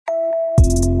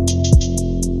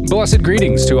Blessed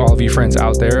greetings to all of you friends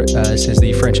out there. This is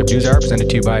the Friendship News Hour presented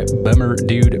to you by Bummer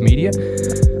Dude Media.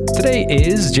 Today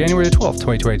is January the 12th,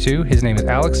 2022. His name is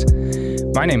Alex.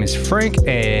 My name is Frank,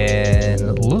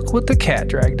 and look what the cat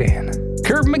dragged in.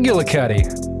 Kurt McGillicuddy.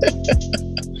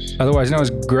 Otherwise known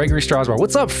as Gregory Strasbaugh.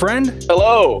 What's up, friend?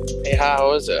 Hello. Hey,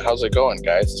 how is it? How's it going,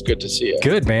 guys? It's good to see you.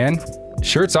 Good, man.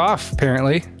 Shirt's off,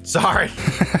 apparently. Sorry.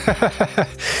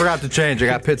 Forgot to change. I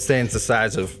got pit stains the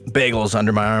size of bagels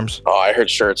under my arms. Oh, I heard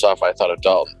shirts off. I thought of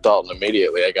Dalton. Dalton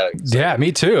immediately. I got it. Yeah,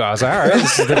 me too. I was like, all right,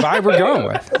 this is the vibe we're going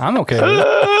with. I'm okay with it.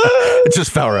 It just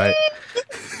felt right.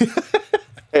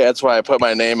 Hey, that's why I put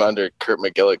my name under Kurt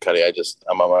McGillicuddy.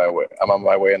 I'm on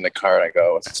my way in the car, and I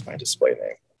go, what's my display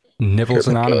name? Nipples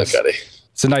Kurt Anonymous. McGillicuddy.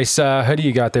 It's a nice hoodie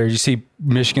you got there. You see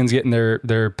Michigan's getting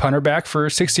their punter back for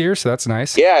 6 years, so that's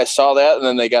nice. Yeah, I saw that, and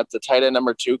then they got the tight end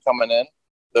number 2 coming in.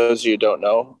 Those of you who don't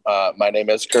know, my name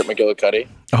is Kurt McGillicuddy.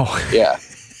 Oh, yeah.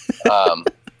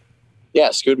 Yeah,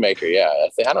 Scootmaker. Yeah,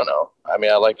 I don't know. I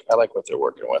mean, I like what they're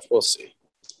working with. We'll see.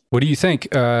 What do you think?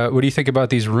 What do you think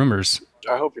about these rumors?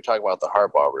 I hope you're talking about the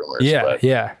Harbaugh rumors. Yeah,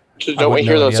 yeah. Don't we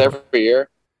hear those every year?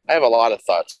 I have a lot of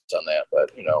thoughts on that,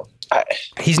 but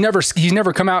he's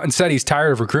never come out and said he's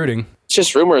tired of recruiting. It's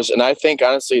just rumors, and I think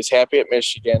honestly he's happy at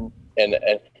Michigan. And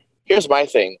here's my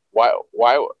thing: why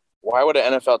would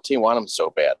an NFL team want him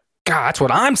so bad? God, that's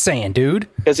what I'm saying, dude.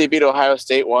 Because he beat Ohio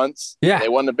State once. Yeah, they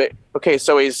won the big. Okay,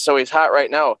 so he's hot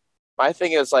right now. My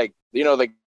thing is the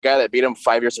guy that beat him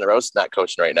 5 years in a row is not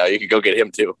coaching right now. You could go get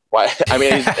him too. Why? I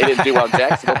mean, he didn't do well in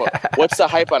Jacksonville. But what's the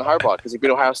hype on Harbaugh? Because he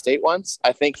beat Ohio State once.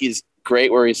 I think he's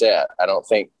great where he's at. I don't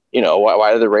think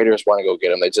why do the Raiders want to go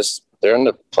get him? They're in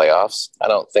the playoffs. I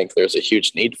don't think there's a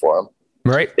huge need for him.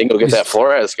 Right? They can go get that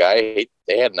Flores guy.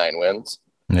 They had 9 wins.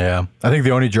 Yeah, I think the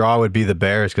only draw would be the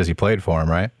Bears because he played for him,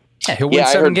 right? Yeah, he'll win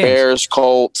 7 I heard games. Bears,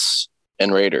 Colts,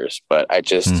 and Raiders, but I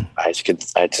just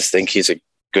think he's a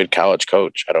good college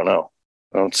coach. I don't know.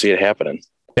 I don't see it happening.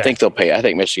 Yeah. I think they'll pay. I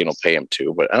think Michigan will pay him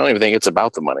too, but I don't even think it's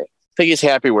about the money. I think he's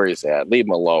happy where he's at. Leave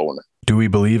him alone. Do we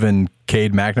believe in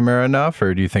Cade McNamara enough,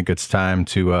 or do you think it's time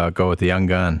to go with the young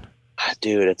gun?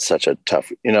 Dude, it's such a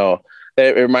tough.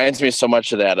 It reminds me so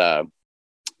much of that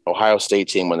Ohio State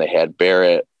team when they had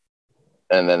Barrett,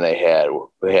 and then they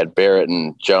had Barrett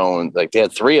and Jones. Like they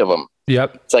had 3 of them.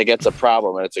 Yep. It's like it's a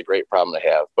problem, and it's a great problem to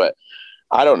have. But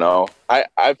I don't know.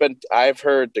 I've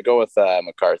heard to go with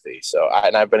McCarthy.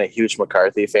 I've been a huge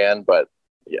McCarthy fan, but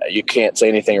yeah, you can't say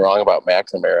anything wrong about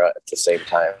McNamara at the same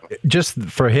time. Just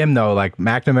for him though, like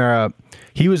McNamara,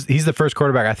 he's the first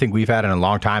quarterback I think we've had in a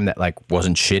long time that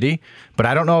wasn't shitty, but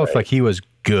I don't know if he was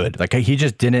good. He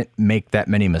just didn't make that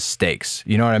many mistakes.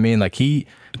 You know what I mean?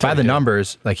 By the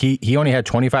numbers, he only had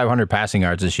 2,500 passing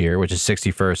yards this year, which is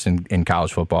 61st in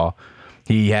college football.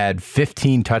 He had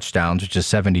 15 touchdowns, which is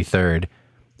 73rd,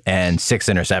 and 6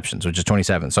 interceptions, which is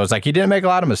 27. So it's he didn't make a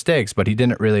lot of mistakes, but he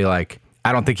didn't really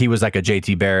I don't think he was a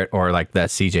JT Barrett or that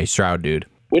CJ Stroud dude.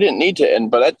 We didn't need to,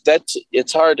 but that's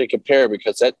it's hard to compare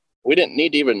because we didn't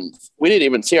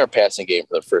even see our passing game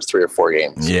for the first 3 or 4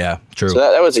 games. Yeah, true. So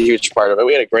that was a huge part of it.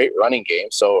 We had a great running game,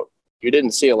 so you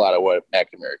didn't see a lot of what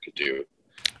McNamara could do.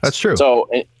 That's true. So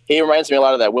he reminds me a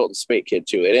lot of that Wilton Spate kid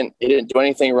too. He didn't do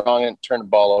anything wrong and turn the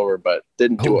ball over, but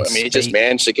didn't do it. I mean, he just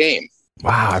managed the game.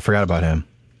 Wow, I forgot about him.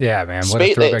 Yeah, man.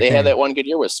 Spate, they had that one good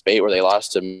year with Spate where they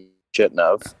lost to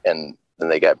Chitnov, and then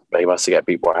they must have got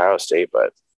beat by Ohio State,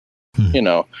 but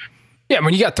Yeah,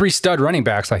 when you got 3 stud running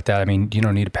backs like that, I mean, you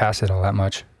don't need to pass it all that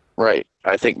much. Right.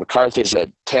 I think McCarthy's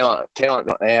a talent.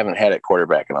 They haven't had a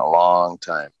quarterback in a long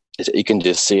time. You can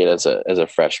just see it as a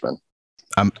freshman.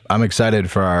 I'm excited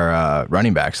for our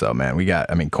running backs though, man. We got,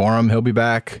 Corum, he'll be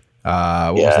back.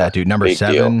 What was that dude? Number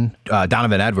 7,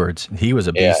 Donovan Edwards. He was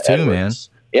a beast too, Edwards. Man.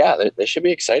 Yeah, they should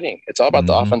be exciting. It's all about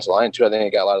the offensive line too. I think they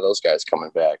got a lot of those guys coming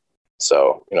back.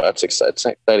 So, it's an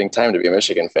exciting time to be a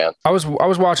Michigan fan. I was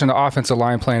watching the offensive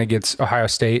line playing against Ohio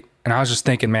State, and I was just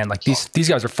thinking, man, these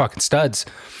guys are fucking studs.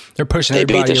 They're pushing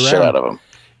everybody around. They beat the shit out of them.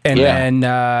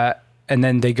 And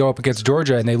then they go up against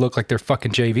Georgia, and they look like they're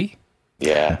fucking JV.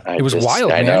 Yeah. It was wild,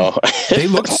 man. I know. They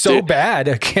looked so bad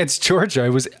against Georgia. It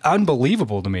was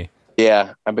unbelievable to me.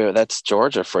 Yeah, that's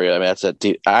Georgia for you.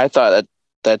 I thought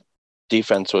that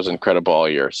defense was incredible all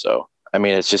year, so.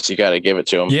 It's just you got to give it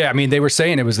to them. Yeah, they were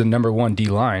saying it was the number 1 D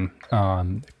line.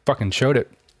 Fucking showed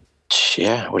it.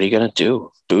 Yeah, what are you gonna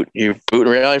do? You're booting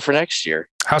reality for next year.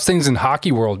 How's things in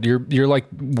hockey world? You're like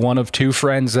one of 2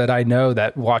 friends that I know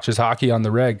that watches hockey on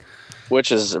the reg.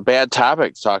 Which is a bad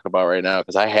topic to talk about right now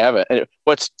because I haven't.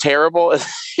 what's terrible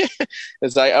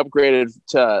is I upgraded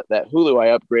to that Hulu.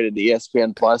 I upgraded to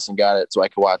ESPN Plus and got it so I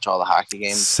could watch all the hockey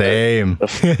games. Same.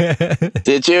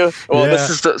 Did you? Well, Yeah. this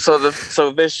is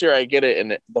so this year I get it,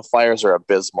 and the Flyers are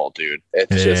abysmal, dude.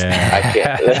 It's just I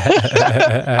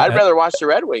can't. I'd rather watch the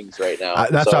Red Wings right now.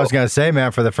 That's what I was gonna say,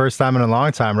 man. For the first time in a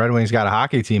long time, Red Wings got a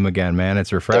hockey team again, man. It's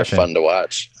They're refreshing. fun to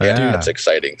watch. Yeah, Yeah. it's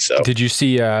exciting. So Did you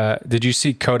see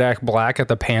Kodak Black at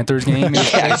the Panthers game?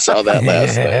 yeah, I saw that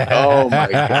last night. Oh my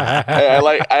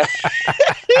god!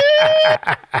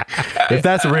 If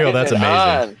that's real, that's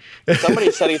amazing.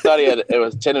 Somebody said he thought it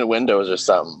was tinted windows or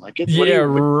something. Like,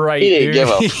 Right. He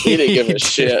didn't dude. he didn't give a He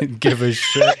shit. didn't give a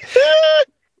shit.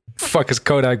 Fuck is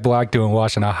Kodak Black doing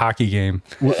watching a hockey game?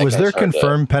 Was there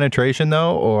confirmed penetration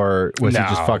though, or was he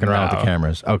just No, fucking around with the no.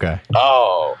 cameras? Okay.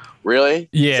 Oh, really?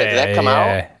 Yeah. Did that come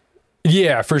out?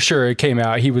 Yeah, for sure. It came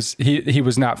out. He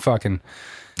was not fucking.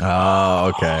 Oh,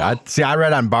 okay. I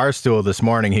read on Barstool this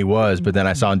morning he was, but then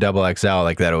I saw in Double XL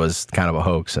like that it was kind of a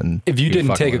hoax. And If you he was didn't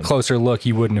fucking take a with him. closer look,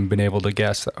 you wouldn't have been able to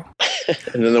guess, though.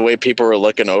 And then the way people were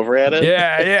looking over at it.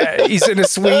 Yeah. He's in a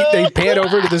suite. They pan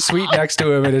over to the suite next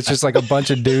to him, and it's just like a bunch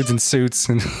of dudes in suits.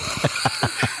 And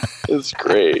It's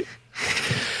great.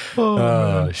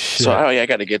 oh shit! So I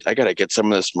gotta get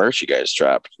some of this merch you guys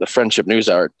dropped. The Friendship News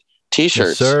Hour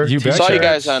T-shirts. Yes, sir. You I saw betcha. you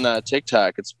guys on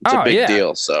TikTok. It's Oh, a big yeah.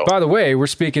 deal. So By the way, we're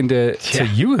speaking to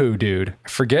Yoo-Hoo, dude.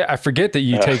 I forget that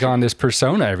you take on this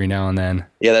persona every now and then.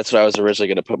 yeah, that's what I was originally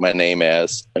gonna put my name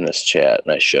as in this chat,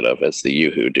 and I should have as the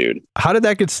Yoo-Hoo dude. How did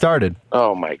that get started?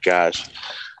 Oh my gosh, it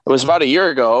was about a year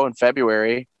ago in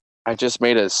February. I just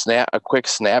made a quick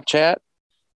Snapchat,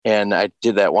 and I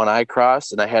did that one eye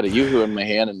cross, and I had a Yoo-Hoo in my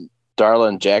hand, and Darla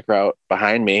and Jack were out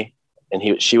behind me,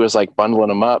 and she was like bundling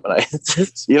them up, and I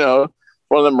just,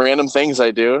 one of them random things I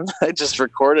do. I just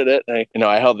recorded it, and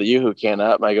I held the Yoo-Hoo can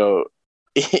up, and I go,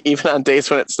 even on days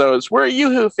when it snows, we're a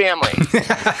Yoo-Hoo family.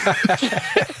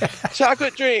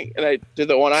 Chocolate drink. And I did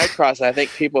the one eye cross, and I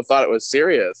think people thought it was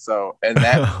serious. And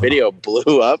that video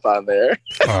blew up on there.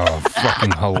 Oh,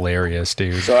 fucking hilarious,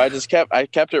 dude. So I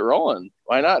kept it rolling.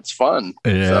 Why not? It's fun.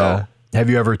 Yeah. So, Have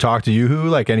you ever talked to Yoo-Hoo,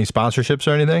 like any sponsorships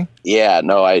or anything? yeah,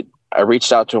 no, I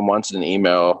reached out to them once in an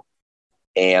email,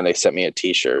 and they sent me a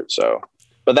T-shirt. So,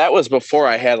 but that was before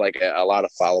I had like a lot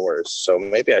of followers. So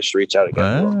maybe I should reach out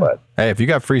again. to them, but Hey, if you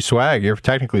got free swag, you're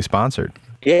technically sponsored.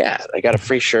 yeah, I got a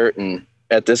free shirt, and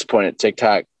at this point at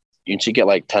TikTok, you should get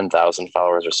like 10,000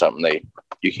 followers or something.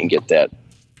 You can get that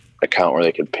account where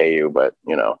they can pay you, but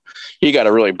you got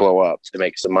to really blow up to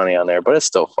make some money on there. But it's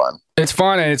still fun. It's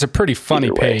fun, and it's a pretty funny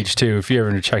Either way. page too. If you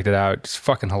ever checked it out, it's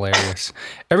fucking hilarious.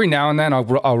 Every now and then, I'll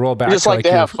roll back. I just to like to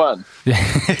your- have fun.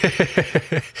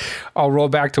 I'll roll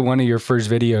back to one of your first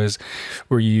videos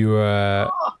where you, I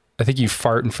think you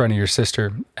fart in front of your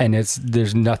sister, and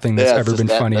there's nothing that's Yeah, ever it's been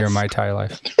just funnier in my entire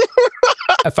life.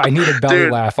 If I need a belly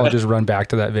Dude. laugh, I'll just run back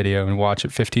to that video and watch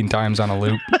it 15 times on a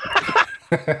loop.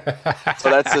 So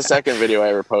that's the second video I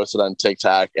ever posted on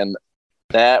TikTok, and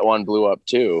that one blew up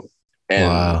too. And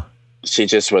Wow. she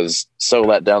just was so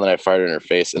let down that I farted in her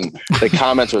face. And the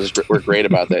comments were great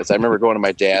about this. I remember going to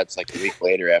my dad's like a week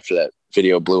later after that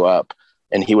video blew up,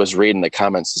 and he was reading the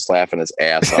comments just laughing his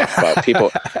ass off about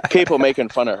people making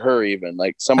fun of her. Even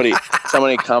like somebody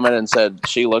commented and said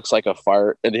she looks like a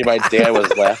fart, and my dad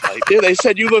was laughing like, dude, they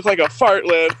said you look like a fart,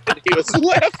 Liv, and he was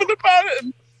laughing about it.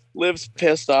 And Liv's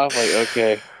pissed off like,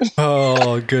 okay.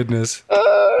 Oh goodness.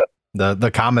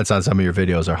 The comments on some of your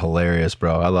videos are hilarious,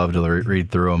 bro. I love to read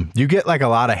through them. You get like a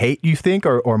lot of hate, you think,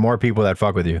 or more people that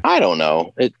fuck with you? I don't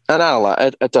know. Not a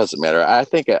lot. It doesn't matter. I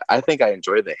think I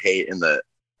enjoy the hate and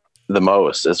the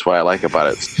most. That's what I like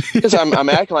about it. Because I'm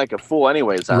acting like a fool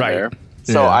anyways on Right. there.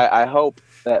 So Yeah. I hope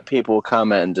that people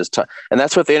comment and just and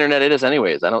that's what the internet is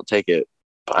anyways. I don't take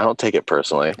it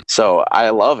personally. So I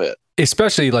love it.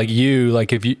 Especially like you,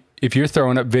 like if you're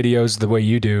throwing up videos the way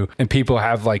you do, and people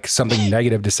have like something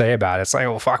negative to say about it, it's like,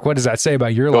 well, fuck, what does that say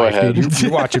about your Go life, ahead. dude?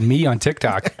 You're watching me on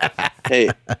TikTok. Hey,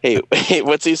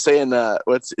 what's he saying?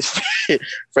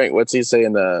 Frank? What's he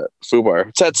saying? Fubar.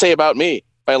 What's that say about me? If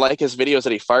I like his videos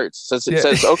that he farts, it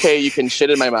says, okay, you can shit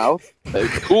in my mouth.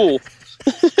 Cool.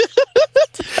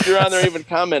 You're on there even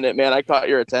commenting, man. I caught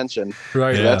your attention.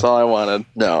 Right. Yeah. That's all I wanted.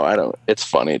 No, I don't. It's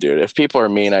funny, dude. If people are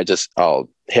mean, I'll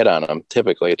hit on them.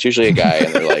 Typically, it's usually a guy,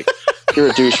 and they're like, "You're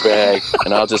a douchebag,"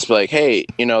 and I'll just be like, "Hey,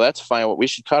 that's fine. We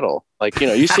should cuddle. Like,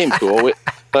 you seem cool.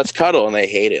 Let's cuddle." And they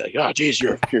hate it. Like, "Oh, geez,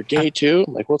 you're gay too."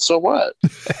 I'm like, well, so what?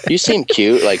 You seem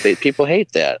cute. Like, people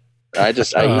hate that. I eat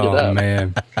it Oh up.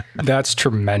 man, that's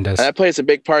tremendous. And that plays a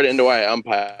big part into why I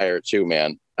umpire too,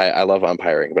 man. I love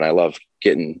umpiring, but I love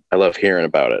hearing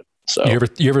about it. So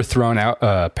You ever thrown out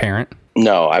a parent?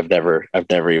 No, I've never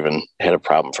even had a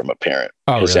problem from a parent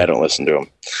because I don't listen to them.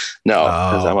 No,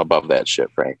 because I'm above that shit,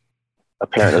 Frank. A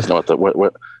parent doesn't know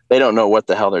what they don't know what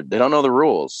the hell they don't know the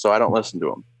rules, so I don't listen to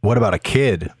them. What about a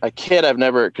kid? A kid, I've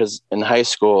never, because in high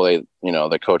school,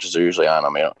 the coaches are usually on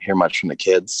them. I don't hear much from the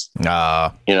kids.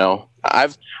 I've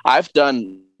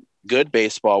done good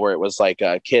baseball where it was like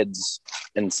kids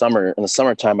in the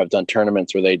summertime. I've done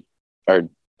tournaments where they are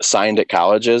signed at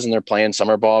colleges and they're playing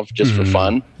summer ball just for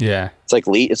fun. Yeah, it's like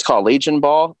it's called Legion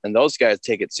ball, and those guys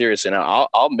take it seriously. Now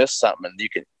I'll miss something,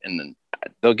 and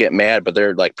they'll get mad, but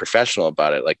they're like professional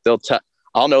about it. Like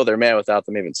I'll know they're mad without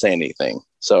them even saying anything.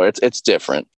 So it's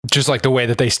different. Just like the way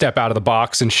that they step out of the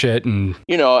box and shit, and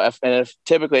if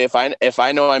typically if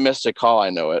I know I missed a call,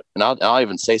 I know it, and I'll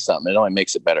even say something. It only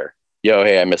makes it better. Yo,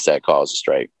 hey, I missed that call. It's a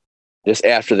strike. Just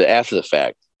after the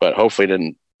fact, but hopefully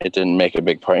it didn't make a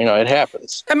big part. It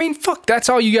happens. I mean, fuck, that's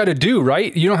all you got to do,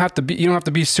 right? You don't have to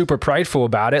be super prideful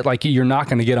about it. Like, you're not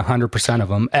going to get 100% of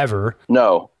them ever.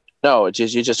 No, it's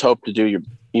just, you just hope to do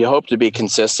you hope to be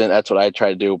consistent. That's what I try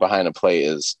to do behind a plate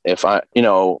is if I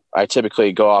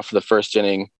typically go off for the first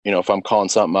inning, if I'm calling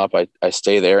something up, I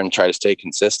stay there and try to stay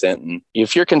consistent. And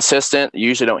if you're consistent, you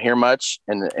usually don't hear much.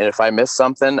 And if I miss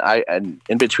something, and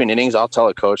in between innings, I'll tell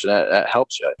a coach, and that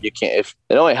helps you. You can't, if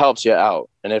it only helps you out.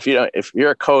 And if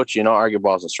you're a coach, argue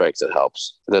balls and strikes, it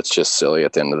helps. That's just silly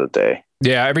at the end of the day.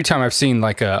 Yeah, every time I've seen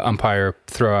like a umpire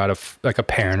throw out like a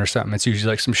parent or something, it's usually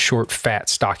like some short, fat,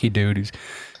 stocky dude who's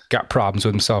got problems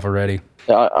with himself already.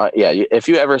 If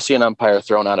you ever see an umpire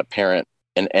thrown out a parent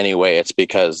in any way, it's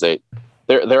because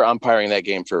they're umpiring that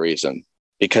game for a reason.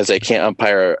 Because they can't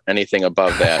umpire anything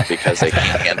above that because they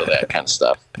can't handle that kind of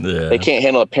stuff. Yeah. They can't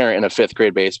handle a parent in a 5th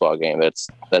grade baseball game. That's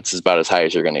about as high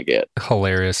as you're going to get.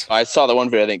 Hilarious. I saw the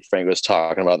one video. I think Frank was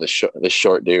talking about the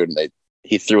short dude, and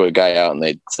he threw a guy out, and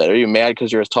they said, "Are you mad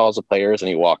because you're as tall as the players?" And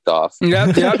he walked off.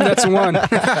 Yep, that's the one.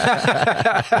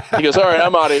 He goes, "All right,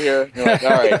 I'm out of here." You're like, "All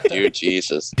right, dude,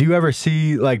 Jesus." Do you ever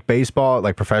see like baseball,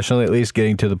 like professionally at least,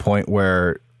 getting to the point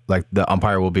where like the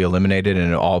umpire will be eliminated and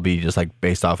it'll all be just like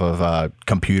based off of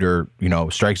computer,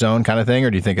 strike zone kind of thing?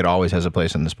 Or do you think it always has a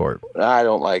place in the sport? I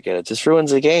don't like it. It just ruins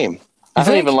the game. I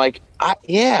don't even like. I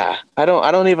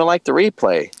don't even like the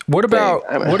replay. What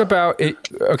about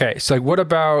it? Okay, so like, what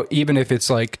about even if it's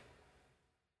like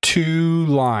 2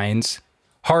 lines,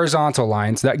 horizontal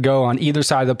lines that go on either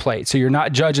side of the plate? So you're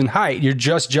not judging height; you're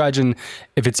just judging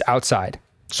if it's outside.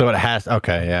 So it has,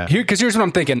 okay, yeah. Because here's what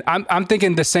I'm thinking. I'm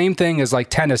thinking the same thing as like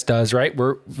tennis does, right?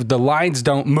 Where the lines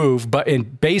don't move, but in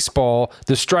baseball,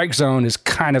 the strike zone is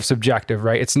kind of subjective,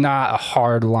 right? It's not a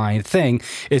hard line thing.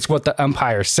 It's what the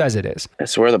umpire says it is.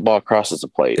 It's where the ball crosses the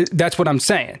plate. That's what I'm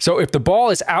saying. So if the ball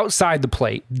is outside the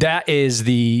plate, that is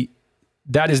the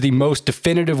most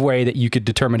definitive way that you could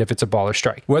determine if it's a ball or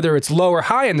strike. Whether it's low or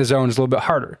high in the zone is a little bit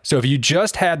harder. So if you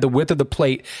just had the width of the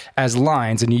plate as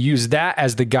lines and you use that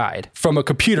as the guide from a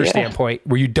computer standpoint,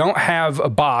 where you don't have a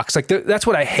box, like that's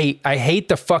what I hate. I hate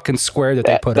the fucking square that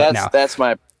they put up now. That's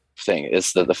my thing.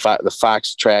 Is the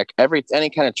Fox track, any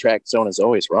kind of track zone is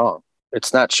always wrong.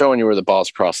 It's not showing you where the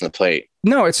ball's crossing the plate.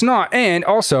 No, it's not. And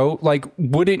also, like,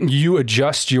 wouldn't you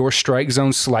adjust your strike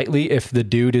zone slightly if the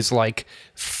dude is like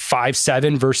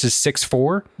 5'7" versus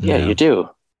 6'4"? Yeah, you do.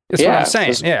 That's what I'm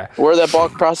saying. Yeah. Where that ball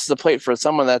crosses the plate for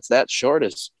someone that's that short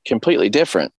is completely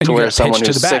different and to where someone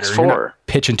who's 6'4".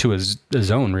 Pitch into a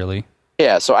zone, really.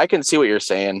 Yeah, so I can see what you're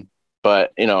saying,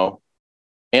 but, and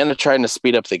they're trying to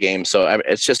speed up the game. So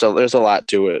it's just there's a lot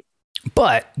to it.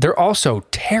 But they're also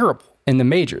terrible in the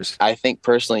majors. I think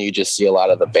personally, you just see a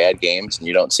lot of the bad games and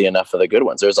you don't see enough of the good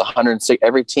ones. There's 106.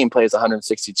 Every team plays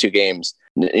 162 games.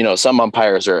 Some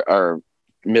umpires are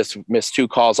miss 2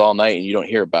 calls all night and you don't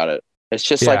hear about it. It's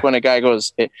just like when a guy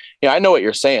goes, I know what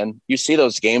you're saying. You see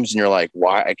those games and you're like,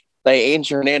 why? Like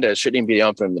Angel Hernandez shouldn't even be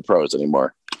umping in the pros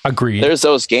anymore. Agreed. There's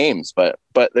those games, but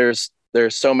there's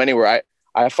so many where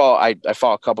I follow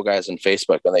a couple guys on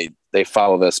Facebook and they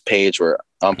follow this page where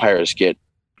umpires get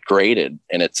graded,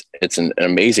 and it's an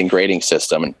amazing grading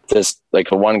system. And this, like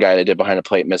the one guy that did behind the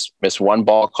plate missed 1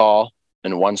 ball call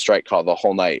and 1 strike call the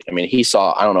whole night. I mean, he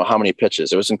saw I don't know how many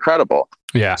pitches. It was incredible.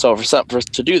 Yeah. So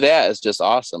to do that is just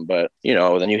awesome. But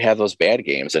then you have those bad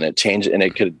games, and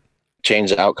it could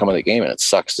change the outcome of the game, and it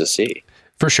sucks to see.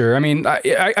 For sure. I mean,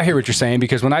 I hear what you're saying,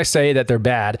 because when I say that they're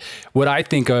bad, what I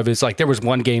think of is like there was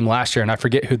one game last year, and I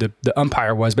forget who the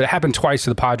umpire was, but it happened twice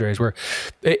to the Padres, where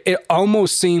it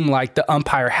almost seemed like the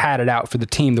umpire had it out for the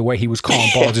team the way he was calling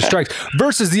balls and strikes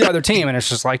versus the other team. And it's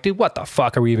just like, dude, what the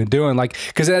fuck are we even doing? Like,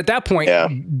 because at that point,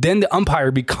 then the umpire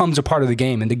becomes a part of the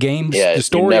game, and the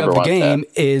story of the game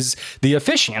is the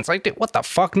officiants. Like, dude, what the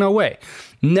fuck? No way.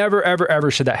 Never, ever, ever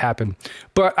should that happen.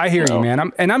 But I hear you,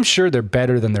 man. I'm sure they're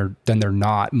better than they're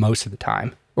not most of the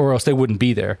time, or else they wouldn't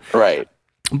be there. Right.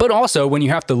 But also, when you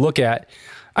have to look at,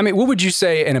 I mean, what would you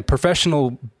say in a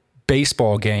professional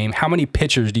baseball game? How many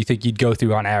pitchers do you think you'd go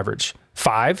through on average?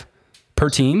 5 per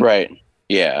team? Right.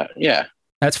 Yeah. Yeah.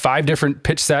 That's 5 different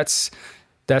pitch sets.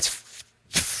 That's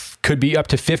could be up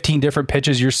to 15 different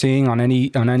pitches you're seeing on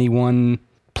any one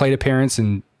plate appearance,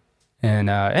 and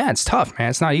yeah, it's tough, man.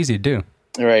 It's not easy to do.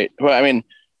 Right. Well, I mean,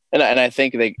 and I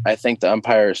think the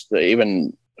umpires,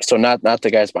 even so, not the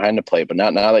guys behind the plate, but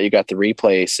now that you got the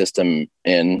replay system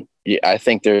in, I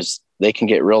think they can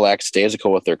get real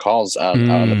lackadaisical with their calls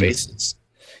on the bases,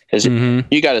 because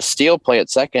you got a steal play at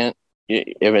second.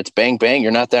 If it's bang bang,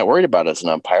 you're not that worried about it as an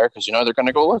umpire, because you know they're going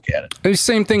to go look at it. It's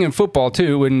the same thing in football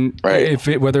too, and right.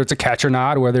 whether it's a catch or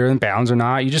not, whether in bounds or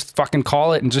not, you just fucking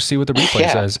call it and just see what the replay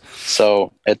says.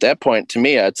 So at that point, to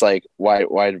me, it's like, why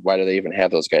do they even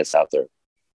have those guys out there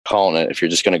calling it if you're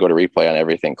just going to go to replay on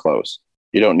everything close?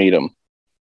 You don't need them.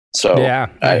 So yeah,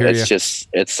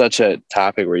 it's such a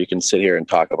topic where you can sit here and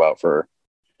talk about for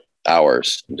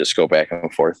hours and just go back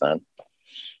and forth on.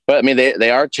 But I mean,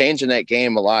 they are changing that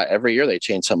game a lot. Every year they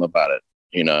change something about it,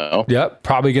 you know? Yep.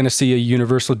 Probably going to see a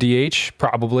universal DH,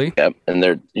 probably. Yep. And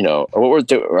they're, what we're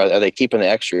doing, are they keeping the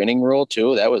extra inning rule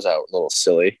too? That was a little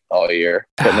silly all year.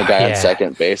 Putting the guy on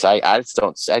second base.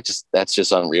 That's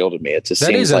just unreal to me. It just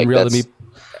seems like unreal to me.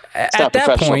 It's not that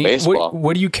professional point, baseball.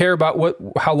 What do you care about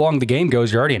how long the game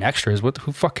goes? You're already in extras. Who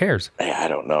the fuck cares? I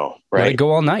don't know. Right. Let it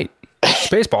go all night. It's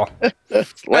baseball.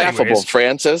 Laughable, Anyways,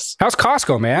 Francis. How's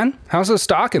Costco, man? How's the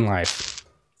stock in life?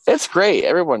 It's great.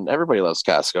 Everybody loves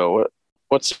Costco.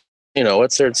 What's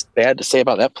there bad to say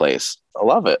about that place? I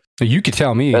love it. You could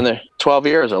tell me. Been there 12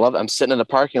 years. I love it. I'm sitting in the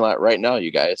parking lot right now, you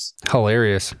guys.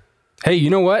 Hilarious. Hey, you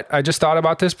know what? I just thought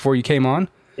about this before you came on.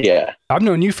 Yeah. I've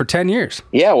known you for 10 years.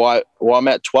 Yeah. Well, I'm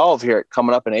at 12 here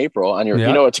coming up in April. And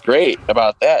what's great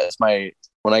about that is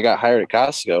when I got hired at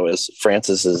Costco is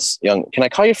Francis's young. Can I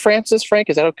call you Francis, Frank?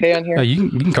 Is that okay on here? You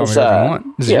can call me whatever you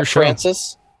want. This is your show.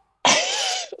 Francis.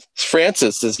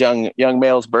 Francis, his young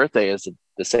male's birthday is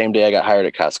the same day I got hired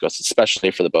at Costco. It's especially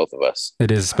for the both of us.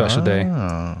 It is a special day.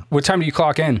 What time do you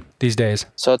clock in these days?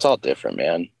 So it's all different,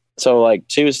 man. So like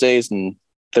Tuesdays and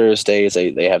Thursdays,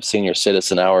 they have senior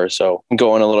citizen hours. So I'm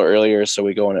going a little earlier. So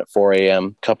we go in at 4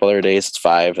 a.m. A couple other days, it's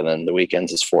 5. And then the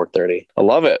weekends is 4:30. I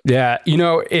love it. Yeah.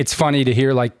 It's funny to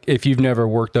hear, like, if you've never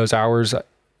worked those hours,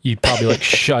 you'd probably like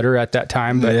shudder at that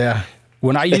time. But yeah,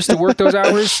 when I used to work those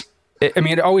hours,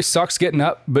 it always sucks getting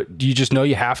up, but you just know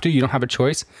you have to. You don't have a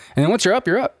choice. And then once you're up,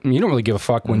 you're up. You don't really give a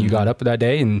fuck when you got up that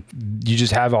day, and you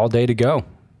just have all day to go.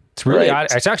 It's really,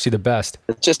 it's actually the best.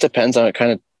 It just depends on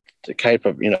the type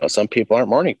of, some people aren't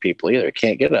morning people either.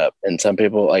 Can't get up. And some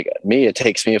people like me, it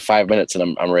takes me 5 minutes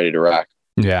and I'm ready to rock.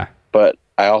 Yeah. But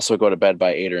I also go to bed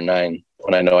by 8 or 9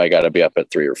 when I know I got to be up at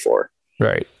 3 or 4.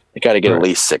 Right. You got to get at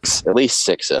least six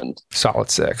in. Solid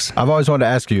 6. I've always wanted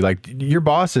to ask you, like, your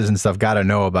bosses and stuff got to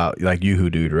know about, like, Yoo-Hoo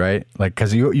Dude, right? Like,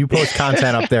 because you post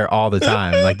content up there all the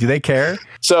time. Like, do they care?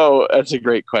 So that's a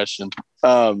great question.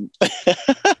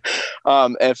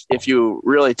 If you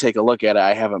really take a look at it,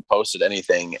 I haven't posted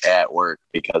anything at work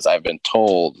because I've been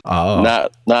told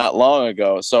not long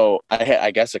ago. So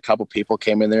I guess a couple people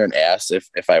came in there and asked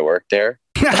if I worked there.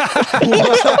 Nice.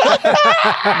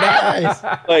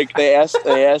 Like they asked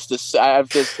this.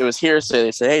 It was hearsay.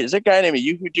 They said, "Hey, does a guy named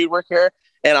Yoo-Hoo Dude work here?"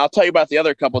 And I'll tell you about the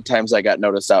other couple times I got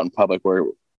noticed out in public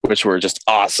which were just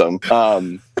awesome.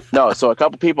 No, so a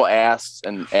couple people asked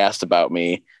about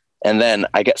me, and then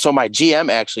so my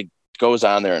GM actually goes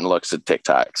on there and looks at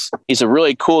TikToks. He's a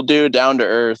really cool dude, down to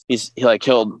earth. He's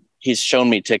shown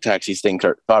me TikToks he's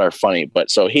thought are funny,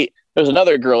 but so there's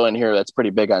another girl in here that's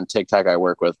pretty big on TikTok I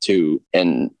work with too,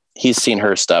 and he's seen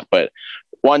her stuff. But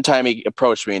one time he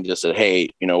approached me and just said, "Hey,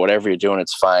 whatever you're doing,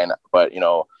 it's fine. But,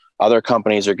 other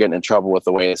companies are getting in trouble with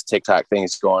the way this TikTok thing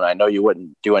is going. I know you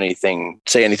wouldn't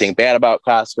say anything bad about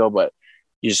Costco, but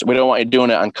we don't want you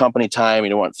doing it on company time. You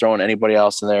don't want throwing anybody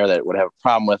else in there that would have a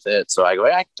problem with it." So I go,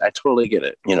 I totally get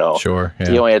it. Sure. Yeah.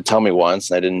 He only had to tell me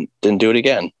once and I didn't do it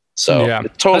again. So yeah,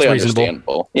 it's totally that's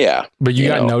understandable. Yeah. But you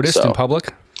got noticed in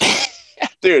public?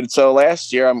 Dude, so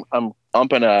last year I'm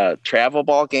umping a travel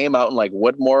ball game out in like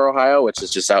Woodmore, Ohio, which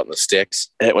is just out in the sticks.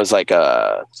 It was like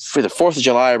for the 4th of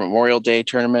July Memorial Day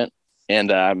tournament.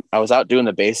 And I was out doing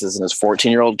the bases in his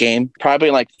 14-year-old game, probably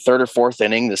in like third or fourth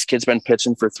inning. This kid's been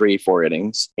pitching for 3-4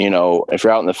 innings. If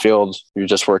you're out in the field, you're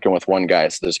just working with one guy.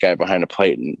 So there's a guy behind a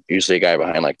plate and usually a guy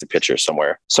behind like the pitcher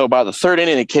somewhere. So about the third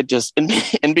inning, the kid just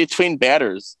in between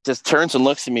batters just turns and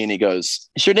looks at me and he goes,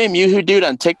 "Is your name Yoo-Hoo Dude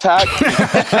on TikTok?"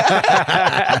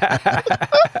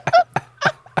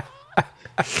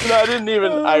 No, I didn't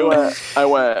even. I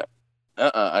went.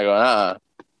 I go.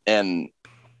 And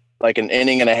like an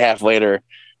inning and a half later,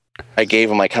 I gave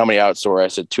him like how many outs were. I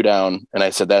said 2 down, and I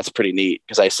said that's pretty neat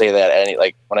because I say that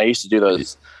like when I used to do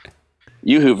those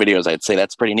Yoo-hoo videos, I'd say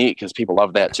that's pretty neat because people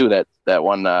love that too. That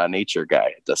one nature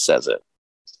guy that says it.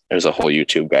 There's a whole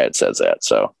YouTube guy that says that.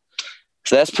 So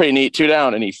that's pretty neat. 2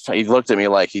 down, and he looked at me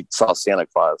like he saw Santa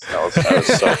Claus. That was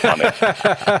so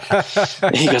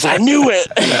funny. He goes, "I knew it."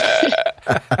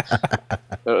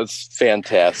 It was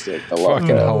fantastic. I love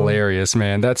Fucking that. hilarious,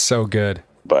 man. That's so good.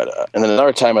 But and then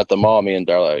another time at the mall, me and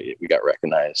Darla, we got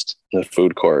recognized in the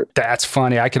food court. That's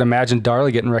funny. I could imagine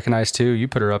Darla getting recognized too. You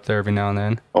put her up there every now and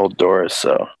then. Old Doris.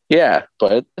 So yeah,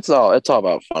 but it's all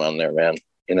about fun on there, man.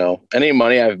 You know, any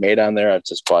money I've made on there, I've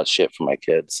just bought shit for my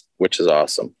kids, which is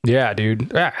awesome. Yeah,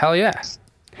 dude. Yeah, hell yeah.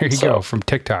 Here you go from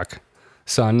TikTok,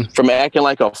 son. From acting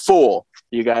like a fool,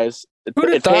 you guys.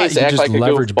 Who'd have thought you could just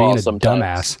leverage being a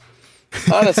dumbass?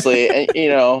 Honestly, and, you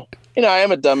know, I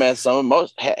am a dumbass.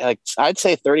 I'd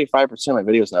say 35% of my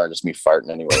videos now are just me farting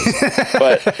anyways.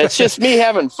 But it's just me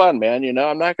having fun, man. You know,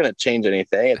 I'm not going to change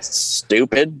anything. It's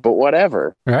stupid, but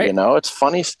whatever. Right. You know, it's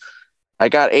funny. I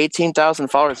got 18,000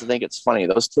 followers to think it's funny.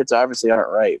 Those kids obviously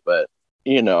aren't right, but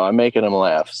you know, I'm making them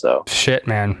laugh. So shit,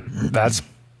 man. That's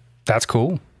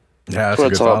cool. Yeah, that's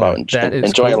what it's all about.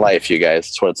 Enjoying life, you guys.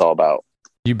 That's what it's all about.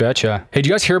 You betcha. Hey, do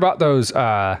you guys hear about those,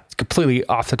 completely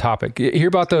off the topic, you hear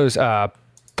about those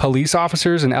police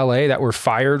officers in LA that were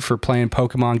fired for playing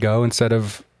Pokemon Go instead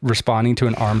of responding to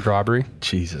an armed robbery?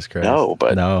 Jesus Christ. No,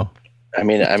 but no. I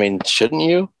mean, shouldn't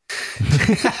you?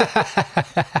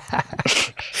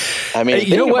 I mean, hey,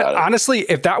 you know what? Honestly,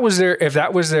 if that was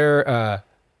their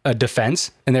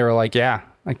defense, and they were like, yeah,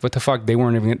 like what the fuck? They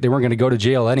weren't going to go to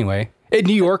jail anyway. In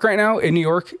New York right now, in New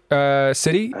York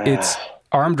City, it's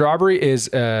armed robbery is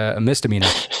a misdemeanor.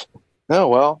 Oh,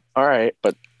 well, all right.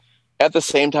 But at the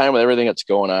same time, with everything that's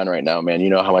going on right now, man, you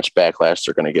know how much backlash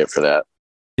they're going to get for that.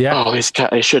 Yeah. Oh,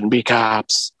 they shouldn't be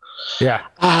cops. Yeah.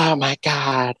 Oh, my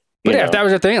God. But yeah, if that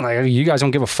was the thing, like you guys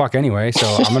don't give a fuck anyway, so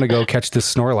I'm going to go catch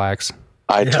this Snorlax.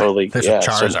 There's some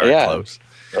Charizard close.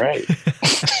 Right.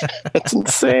 That's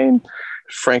insane.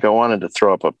 Frank, I wanted to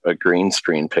throw up a green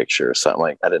screen picture or something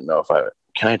like I didn't know if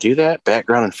can I do that?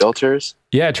 Background and filters?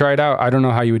 Yeah, try it out. I don't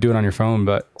know how you would do it on your phone,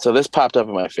 but so this popped up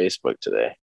on my Facebook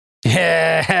today.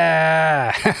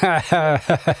 Yeah.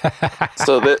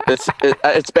 So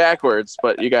it's backwards,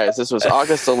 but you guys, this was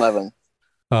August 11th.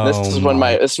 This is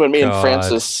when me and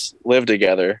Francis lived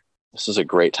together. This is a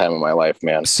great time in my life,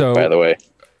 man. So, by the way,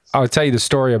 I'll tell you the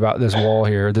story about this wall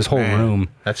here, this whole room.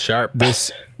 That's sharp.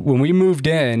 When we moved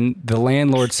in, the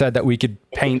landlord said that we could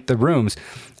paint the rooms,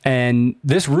 and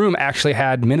this room actually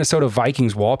had Minnesota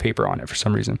Vikings wallpaper on it for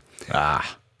some reason.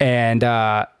 And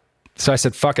so I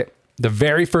said, "Fuck it." The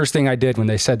very first thing I did when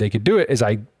they said they could do it is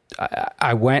I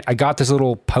got this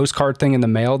little postcard thing in the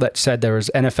mail that said there was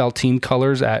NFL team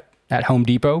colors at Home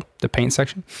Depot, the paint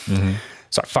section. Mm-hmm.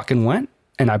 So I fucking went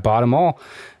and I bought them all.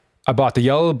 I bought the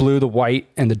yellow, blue, the white,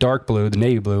 and the dark blue, the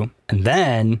navy blue. And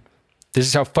then, this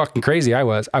is how fucking crazy I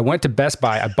was. I went to Best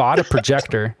Buy, I bought a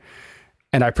projector,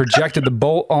 and I projected the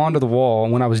bolt onto the wall.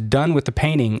 And when I was done with the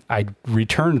painting, I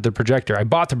returned the projector. I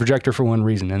bought the projector for one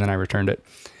reason, and then I returned it.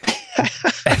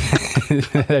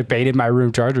 I painted my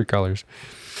room Charger colors.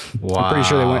 Wow. I'm pretty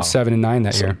sure they went 7 and 9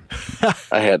 that year.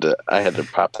 I had to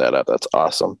pop that up. That's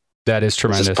awesome. That is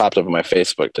tremendous. This just popped up on my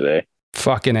Facebook today.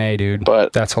 Fucking A, dude.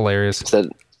 But that's hilarious. Said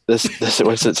this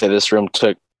what's it say? This room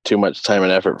took too much time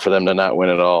and effort for them to not win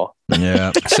it all.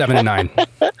 Yeah. 7 and 9.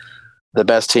 The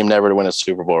best team never to win a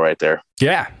Super Bowl right there.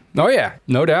 Yeah. Oh yeah.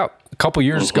 No doubt. A couple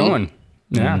years going.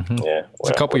 Yeah. Mm-hmm. Yeah.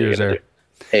 It's a couple years there.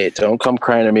 Hey, don't come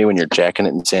crying to me when you're jacking it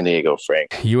in San Diego,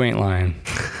 Frank. You ain't lying.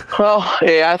 Well,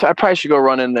 hey, I probably should go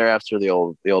run in there after the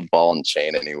old ball and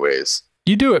chain anyways.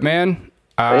 You do it, man.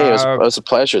 Hey, it was a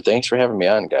pleasure. Thanks for having me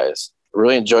on, guys.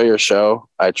 Really enjoy your show.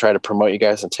 I try to promote you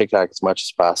guys on TikTok as much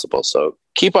as possible. So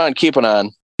keep on keeping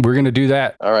on. We're going to do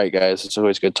that. All right, guys. It's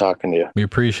always good talking to you. We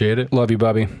appreciate it. Love you,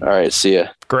 Bubby. All right. See ya.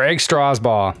 Greg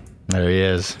Strasbaugh. There he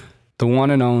is. The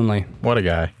one and only. What a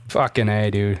guy. Fucking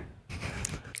A, dude.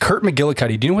 Kurt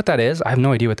McGillicuddy. Do you know what that is? I have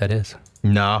no idea what that is.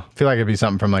 No. I feel like it'd be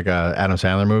something from like a Adam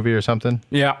Sandler movie or something.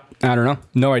 Yeah. I don't know.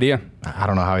 No idea. I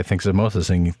don't know how he thinks of most of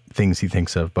the things he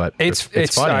thinks of, but it's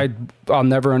funny. I'll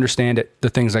never understand it. The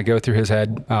things that go through his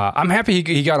head. I'm happy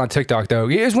he got on TikTok though.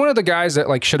 He is one of the guys that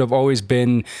like should have always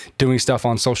been doing stuff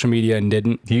on social media and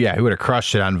didn't. Yeah, he would have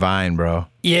crushed it on Vine, bro.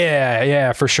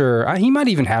 Yeah, for sure. He might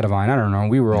even had a Vine. I don't know.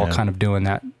 We were all kind of doing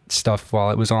that stuff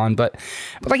while it was on. But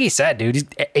like he said, dude, he's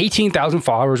 18,000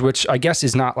 followers, which I guess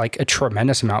is not like a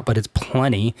tremendous amount, but it's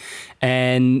plenty.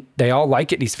 And they all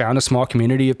like it. And he's found a small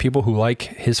community of people who like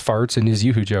his farts and his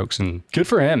Yoo-hoo jokes, and good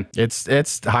for him. It's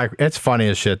funny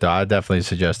as shit, though. I definitely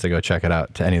suggest to go check it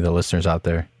out to any of the listeners out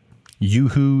there.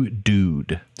 Yoo-hoo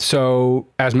Dude. So,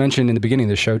 as mentioned in the beginning of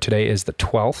the show, today is the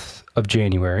 12th of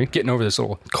January. Getting over this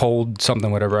little cold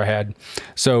something, whatever I had.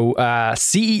 So,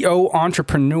 CEO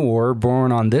entrepreneur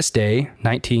born on this day,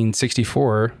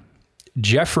 1964,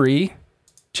 Jeffrey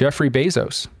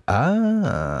Bezos.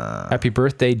 Happy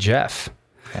birthday, Jeff.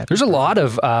 There's a lot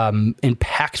of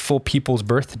impactful people's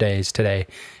birthdays today.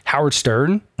 Howard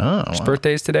Stern, his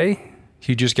birthday is today.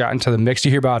 He just got into the mix.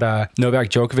 You hear about Novak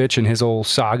Djokovic and his whole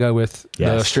saga with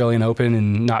the Australian Open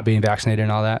and not being vaccinated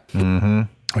and all that?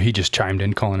 Mm-hmm. He just chimed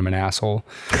in calling him an asshole.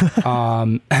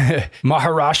 Maharishi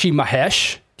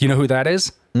Mahesh. Do you know who that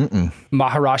is? Mm-mm.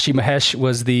 Maharishi Mahesh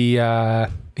was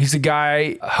he's the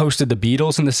guy hosted the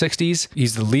Beatles in the 60s.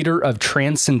 He's the leader of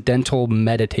Transcendental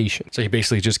Meditation. So he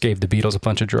basically just gave the Beatles a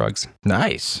bunch of drugs.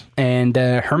 Nice. And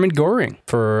Hermann Goring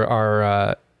for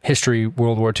our... history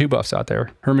World War II buffs out there.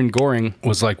 Hermann Goring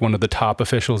was like one of the top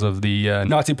officials of the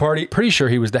Nazi party. Pretty sure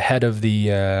he was the head of the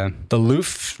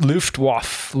Luftwaffen,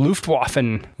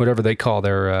 whatever they call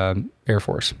their Air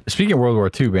Force. Speaking of World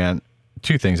War II, man,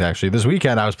 two things actually. This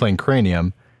weekend I was playing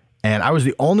Cranium, and I was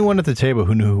the only one at the table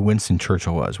who knew who Winston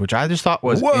Churchill was, which I just thought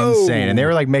was insane. And they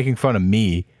were like making fun of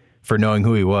me for knowing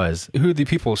who he was. Who are the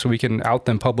people so we can out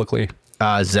them publicly?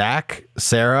 Zach,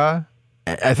 Sarah.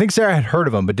 I think Sarah had heard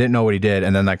of him, but didn't know what he did.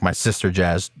 And then like my sister,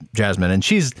 Jasmine, and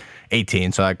she's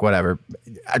 18. So like, whatever.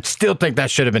 I still think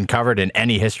that should have been covered in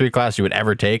any history class you would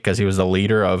ever take, because he was the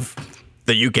leader of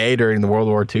the UK during the World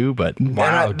War II. But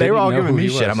wow, they were all giving me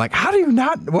shit. I'm like, how do you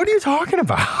not? What are you talking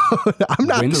about? I'm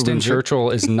not. Winston Churchill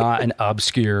is not an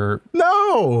obscure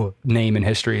name in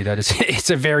history. That is, it's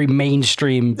a very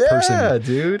mainstream person. Yeah,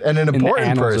 dude, and an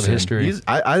important person. Of history.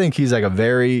 I think he's like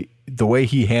the way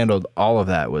he handled all of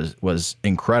that was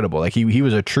incredible. Like he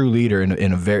was a true leader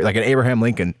in a very, like an Abraham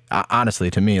Lincoln,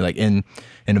 honestly, to me, like in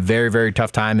a very, very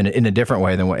tough time in a different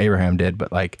way than what Abraham did.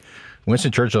 But like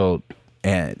Winston Churchill,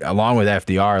 and along with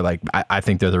FDR, like I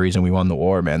think they're the reason we won the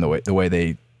war, man. The way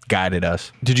they guided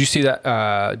us. Did you see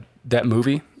that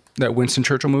movie, that Winston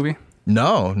Churchill movie?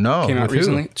 No. Came out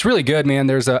recently. It's really good, man.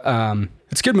 There's it's a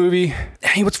good movie.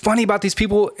 Hey, what's funny about these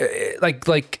people,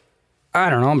 like. I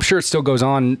don't know. I'm sure it still goes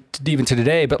on even to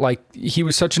today, but like he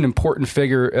was such an important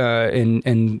figure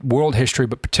in world history,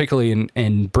 but particularly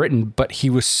in Britain. But he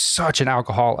was such an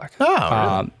alcoholic.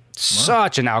 Oh, really?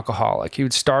 Such an alcoholic. He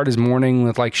would start his morning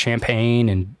with like champagne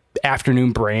and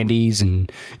afternoon brandies, and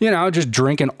just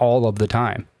drinking all of the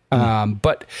time.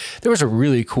 But there was a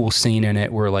really cool scene in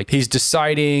it where like he's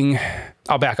deciding.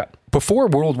 I'll back up. Before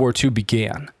World War II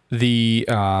began, the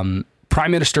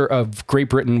Prime Minister of Great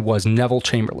Britain was Neville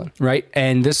Chamberlain, right?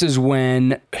 And this is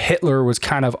when Hitler was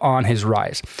kind of on his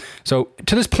rise. So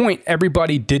to this point,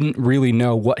 everybody didn't really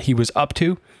know what he was up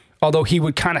to. Although he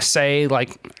would kind of say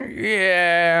like,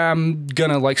 yeah, I'm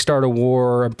going to like start a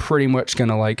war. I'm pretty much going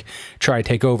to like try to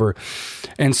take over.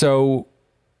 And so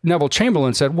Neville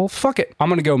Chamberlain said, well, fuck it. I'm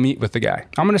going to go meet with the guy.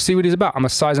 I'm going to see what he's about. I'm going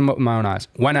to size him up with my own eyes.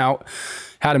 Went out,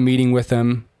 had a meeting with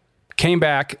him, came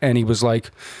back, and he was like,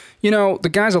 the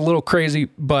guy's a little crazy,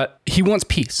 but he wants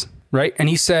peace, right? And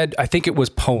he said, I think it was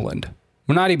Poland.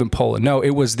 Well, not even Poland. No,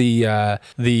 it was the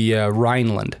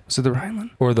Rhineland. Was it the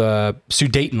Rhineland? Or the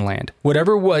Sudetenland?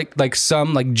 Whatever, like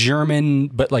some like German,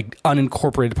 but like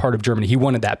unincorporated part of Germany. He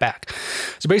wanted that back.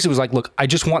 So basically it was like, look, I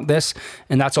just want this,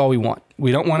 and that's all we want.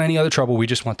 We don't want any other trouble. We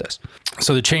just want this.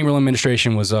 So the Chamberlain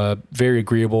administration was very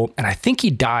agreeable, and I think he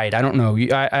died. I don't know.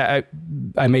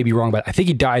 I may be wrong, but I think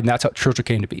he died, and that's how Churchill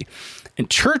came to be. And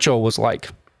Churchill was like,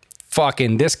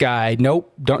 fucking this guy,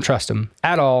 nope, don't trust him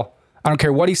at all. I don't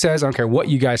care what he says. I don't care what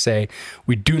you guys say.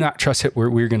 We do not trust him.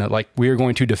 We are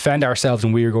going to defend ourselves,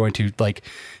 and we are going to like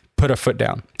put a foot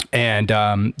down. And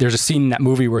there's a scene in that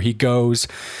movie where he goes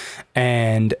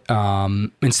and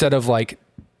instead of like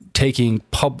taking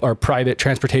private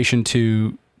transportation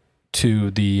to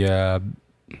the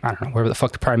I don't know, wherever the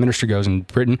fuck the prime minister goes in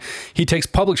Britain, he takes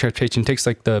public transportation, takes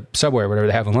like the subway or whatever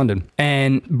they have in London.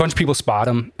 And a bunch of people spot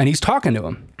him, and he's talking to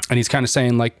him. And he's kind of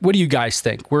saying like, what do you guys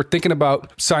think? We're thinking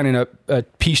about signing a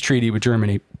peace treaty with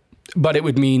Germany, but it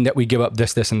would mean that we give up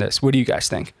this, this, and this. What do you guys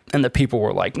think? And the people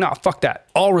were like, no, fuck that.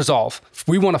 All resolve.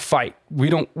 We want to fight. We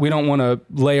don't want to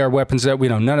lay our weapons out. We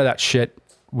don't, none of that shit.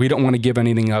 We don't want to give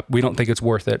anything up. We don't think it's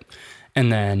worth it.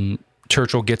 And then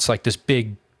Churchill gets like this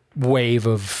big wave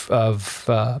of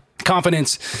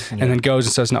confidence, and then goes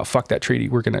and says, no, fuck that treaty.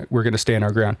 We're gonna stay in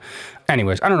our ground.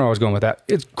 Anyways, I don't know where I was going with that.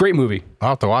 It's a great movie. I'll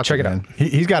have to watch Check it, it man.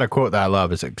 He's got a quote that I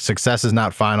love. It's like, success is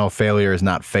not final. Failure is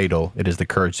not fatal. It is the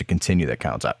courage to continue that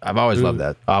counts. I've always loved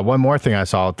that. One more thing I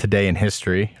saw today in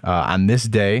history. On this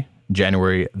day,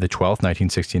 January the 12th,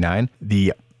 1969,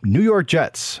 the New York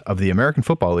Jets of the American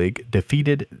Football League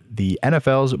defeated the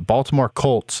NFL's Baltimore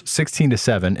Colts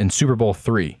 16-7 in Super Bowl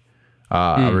III.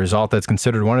 A result that's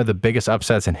considered one of the biggest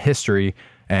upsets in history,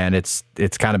 and it's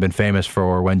kind of been famous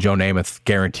for when Joe Namath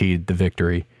guaranteed the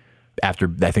victory after,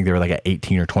 I think they were like an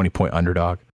 18 or 20 point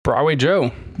underdog. Broadway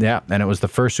Joe. Yeah, and it was the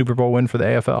first Super Bowl win for the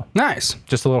AFL. Nice.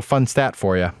 Just a little fun stat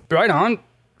for you. Right on.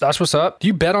 That's what's up. Do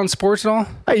you bet on sports at all?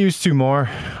 I used to more.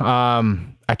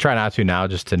 I try not to now,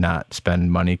 just to not spend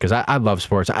money, because I love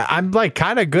sports. I'm like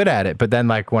kind of good at it, but then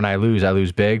like when I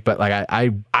lose big. But like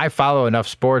I follow enough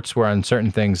sports where on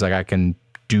certain things like I can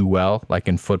do well, like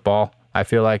in football, I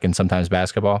feel like, and sometimes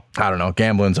basketball. I don't know.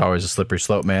 Gambling's always a slippery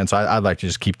slope, man. So I'd like to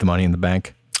just keep the money in the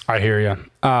bank. I hear you.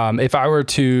 If I were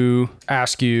to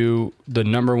ask you the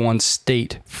number one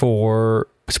state for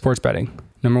sports betting,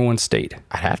 number one state,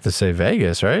 I'd have to say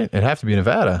Vegas, right? It'd have to be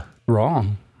Nevada.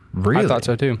 wrong. Really? I thought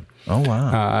so too. Oh,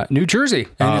 wow. New Jersey.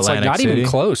 And it's like Atlantic not City. even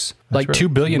close. Like right.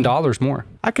 $2 billion more.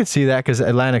 I could see that because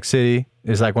Atlantic City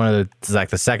is like it's like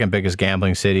the second biggest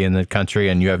gambling city in the country,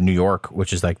 and you have New York,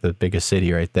 which is like the biggest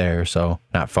city right there, so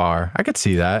not far. I could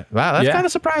see that. Wow, that's kind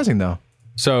of surprising though.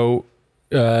 So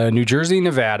New Jersey,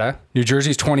 Nevada. New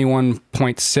Jersey's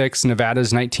 21.6,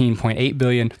 Nevada's 19.8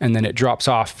 billion, and then it drops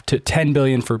off to 10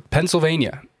 billion for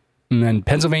Pennsylvania. And then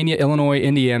Pennsylvania, Illinois,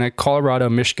 Indiana, Colorado,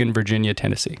 Michigan, Virginia,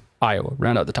 Tennessee, Iowa,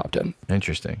 round out the top 10.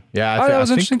 Interesting. Yeah, That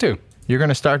was interesting too. You're going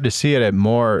to start to see it at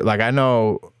more, like I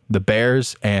know the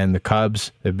Bears and the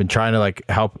Cubs have been trying to like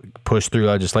help push through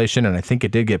legislation, and I think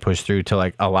it did get pushed through to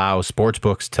like allow sports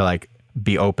books to like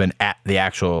be open at the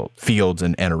actual fields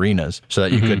and arenas, so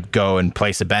that you could go and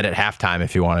place a bet at halftime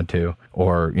if you wanted to,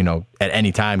 or, you know, at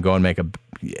any time go and make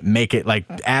it like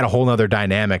add a whole nother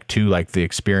dynamic to like the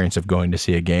experience of going to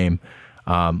see a game,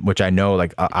 which I know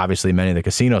like obviously many of the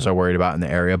casinos are worried about in the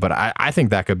area, but I think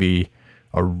that could be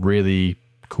a really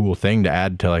cool thing to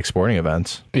add to like sporting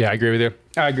events. Yeah, I agree with you.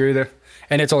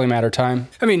 And it's only a matter of time.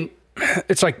 I mean,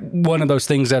 it's like one of those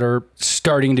things that are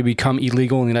starting to become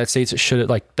illegal in the United States. It should,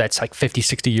 like, that's like 50,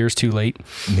 60 years too late.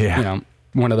 Yeah. You know,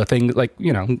 one of the things, like,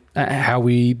 you know, how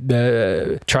we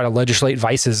try to legislate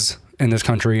vices in this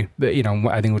country. You know,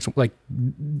 I think it's like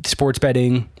sports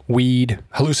betting, weed,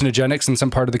 hallucinogenics in some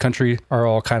part of the country are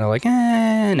all kind of like,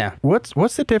 no.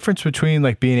 What's the difference between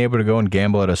like being able to go and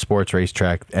gamble at a sports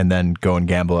racetrack and then go and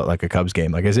gamble at like a Cubs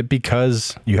game? Like, is it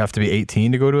because you have to be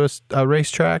 18 to go to a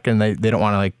racetrack and they don't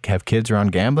want to like have kids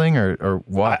around gambling, or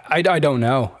what? I don't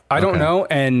know. I don't know.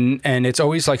 And it's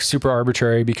always like super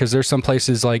arbitrary, because there's some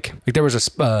places like there was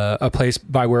a place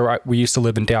by where we used to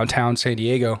live in downtown San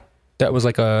Diego that was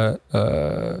like a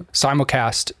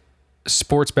simulcast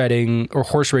sports betting or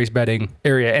horse race betting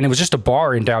area. And it was just a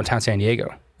bar in downtown San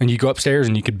Diego. And you go upstairs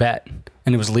and you could bet,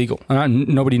 and it was legal. And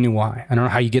nobody knew why. I don't know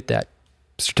how you get that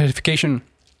certification.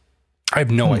 I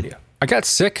have no idea. I got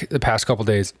sick the past couple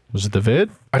days. Was it the vid?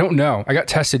 I don't know. I got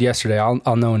tested yesterday.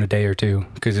 I'll know in a day or two,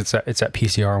 because it's that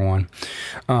PCR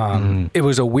one. It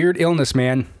was a weird illness,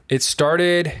 man. It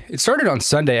started on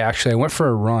Sunday, actually. I went for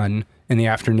a run in the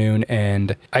afternoon,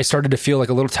 and I started to feel like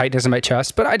a little tightness in my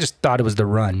chest, but I just thought it was the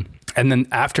run. And then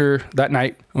after that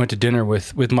night, I went to dinner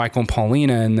with Michael and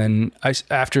Paulina, and then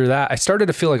after that, I started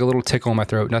to feel like a little tickle in my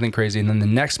throat, nothing crazy. And then the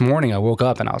next morning, I woke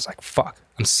up and I was like, fuck,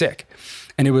 I'm sick.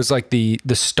 And it was like the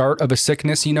start of a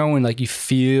sickness, you know, when like you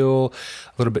feel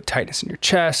a little bit tightness in your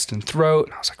chest and throat.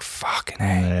 And I was like, fucking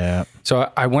hey. Yeah.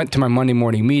 So I went to my Monday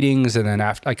morning meetings, and then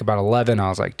after like about 11, I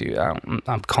was like, dude, I'm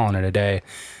calling it a day.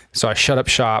 So I shut up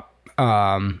shop,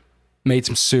 made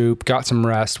some soup, got some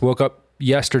rest, woke up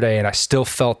yesterday, and I still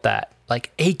felt that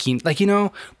like aching, like, you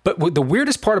know. But the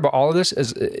weirdest part about all of this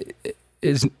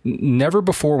is never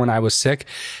before when I was sick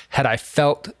had I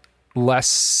felt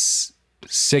less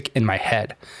sick in my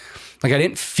head. Like I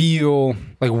didn't feel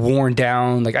like worn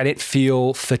down, like I didn't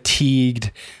feel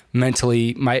fatigued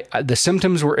mentally. The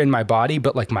symptoms were in my body,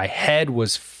 but like my head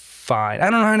was fine. I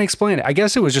don't know how to explain it. I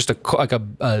guess it was just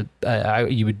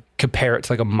you would compare it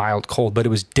to like a mild cold, but it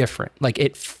was different. Like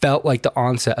it felt like the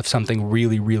onset of something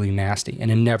really, really nasty,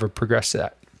 and it never progressed to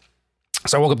that.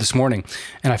 So I woke up this morning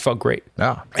and I felt great.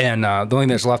 Yeah. And the only thing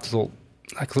that's left is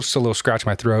just a little scratch in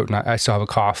my throat, and I still have a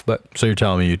cough. But So you're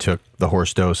telling me you took the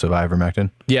horse dose of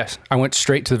ivermectin? Yes, I went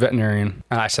straight to the veterinarian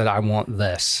and I said, I want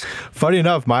this. Funny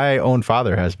enough, my own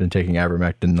father has been taking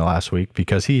ivermectin the last week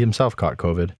because he himself caught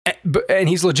COVID. And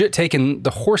he's legit taking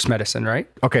the horse medicine, right?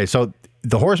 Okay, so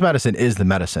the horse medicine is the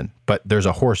medicine, but there's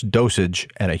a horse dosage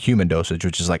and a human dosage,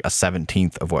 which is like a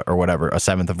 17th of what, or whatever, a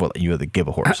 7th of what you would give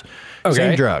a horse. Okay.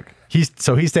 Same drug. He's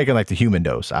taking like the human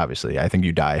dose, obviously. I think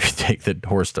you die if you take the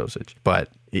horse dosage. But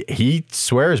he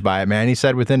swears by it, man. He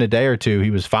said within a day or two, he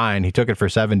was fine. He took it for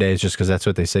 7 days just because that's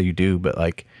what they say you do. But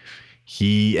like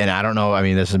and I don't know, I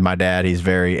mean, this is my dad. He's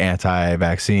very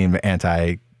anti-vaccine,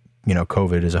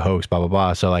 COVID is a hoax, blah, blah,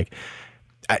 blah. So like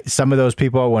some of those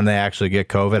people, when they actually get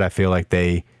COVID, I feel like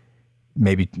they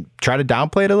maybe try to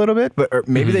downplay it a little bit, or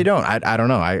maybe they don't. I don't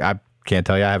know. I can't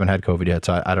tell you. I haven't had COVID yet,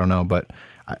 so I don't know. But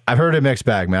I've heard a mixed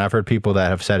bag, man. I've heard people that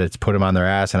have said it's put them on their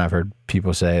ass, and I've heard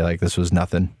people say like this was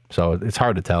nothing. So it's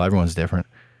hard to tell. Everyone's different.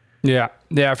 Yeah,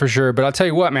 for sure. But I'll tell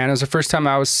you what, man, it was the first time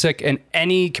I was sick in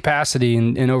any capacity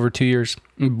in over 2 years.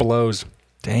 It blows.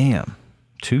 Damn.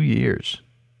 2 years.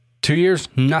 2 years,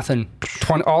 nothing.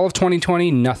 All of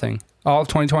 2020, nothing. All of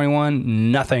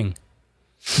 2021, nothing.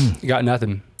 Got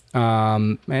nothing.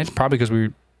 And it's probably because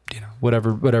we,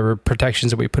 whatever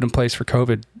protections that we put in place for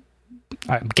COVID,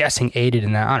 I'm guessing aided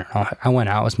in that. I don't know. I went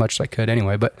out as much as I could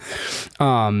anyway. But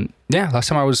last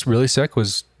time I was really sick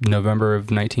was November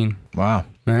of 19. Wow.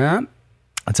 Yeah.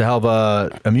 That's a hell of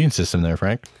a immune system there,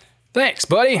 Frank. Thanks,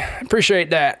 buddy.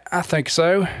 Appreciate that. I think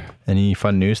so. Any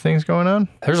fun news things going on?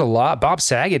 There's a lot. Bob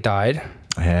Saget died.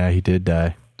 Yeah, he did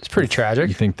die. It's pretty tragic.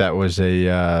 You think that was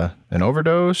an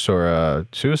overdose or a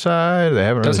suicide? They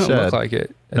haven't really said. Doesn't look like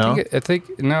it. I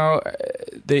think no.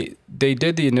 They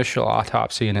did the initial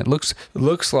autopsy and it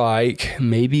looks like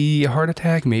maybe a heart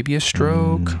attack, maybe a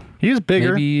stroke. He was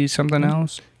bigger. Maybe something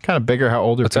else. Kind of bigger. How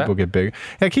older people get bigger?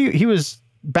 Like he was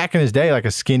back in his day like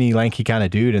a skinny, lanky kind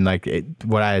of dude, and like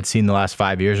what I had seen the last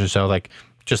 5 years or so, like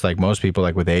just like most people,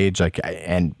 like with age, like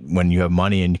and when you have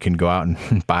money and you can go out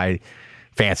and buy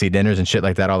fancy dinners and shit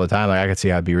like that all the time, like I could see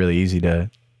how it'd be really easy to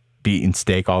be eating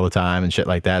steak all the time and shit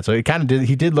like that. So he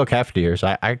did look heftier.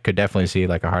 So I could definitely see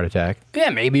like a heart attack. Yeah,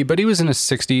 maybe, but he was in his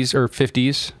 60s or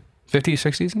 50s,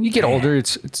 60s. You get older,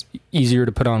 it's easier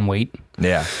to put on weight.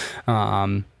 Yeah.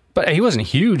 But he wasn't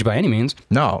huge by any means.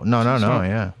 No.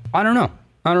 Yeah. I don't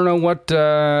know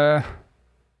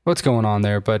what's going on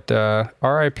there, but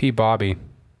R.I.P. Bobby.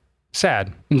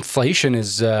 Sad. Inflation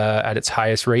is at its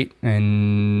highest rate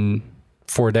in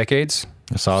 4 decades.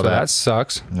 I saw that. That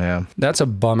sucks. Yeah. That's a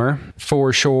bummer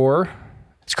for sure.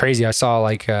 It's crazy. I saw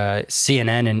like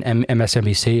CNN and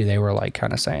MSNBC. They were like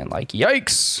kind of saying like,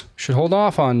 "Yikes! Should hold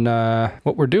off on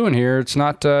what we're doing here. It's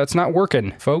not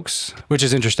working, folks." Which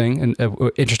is interesting, and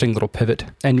an interesting little pivot.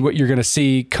 And what you're going to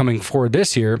see coming forward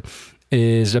this year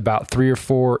is about 3 or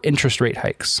 4 interest rate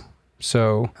hikes.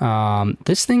 So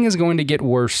this thing is going to get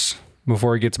worse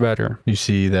before it gets better. You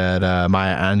see that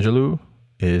Maya Angelou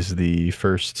is the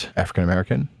first African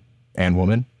American and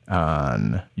woman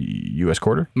on U.S.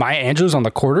 quarter. Maya Angelou's on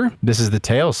the quarter? This is the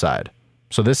tail side.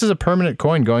 So this is a permanent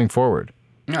coin going forward.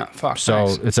 Oh, fuck. So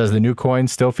nice. It says the new coin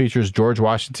still features George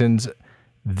Washington's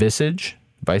visage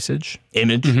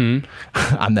image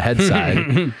on the head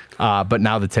side. But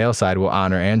now the tail side will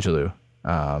honor Angelou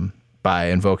by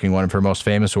invoking one of her most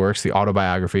famous works, the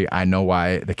autobiography, I Know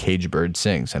Why the Caged Bird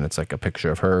Sings. And it's like a picture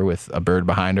of her with a bird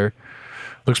behind her.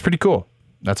 Looks pretty cool.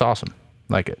 That's awesome.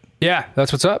 Like it. Yeah,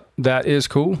 that's what's up. That is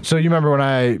cool. So you remember when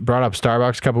I brought up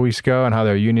Starbucks a couple weeks ago and how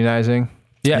they're unionizing?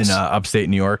 Yes. In upstate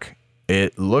New York?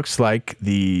 It looks like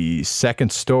the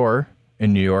second store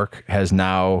in New York has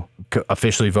now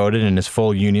officially voted and is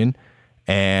full union.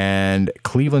 And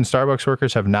Cleveland Starbucks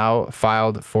workers have now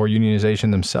filed for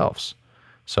unionization themselves.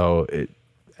 So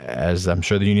as I'm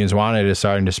sure the unions wanted, it is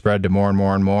starting to spread to more and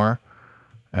more and more.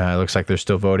 It looks like they're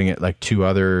still voting at like 2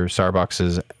 other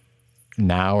Starbuckses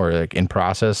now or like in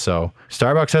process. So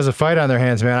Starbucks has a fight on their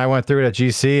hands, man. I went through it at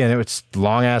GC and it was a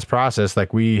long ass process.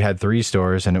 Like we had 3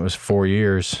 stores and it was 4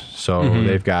 years. So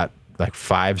they've got like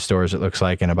 5 stores, it looks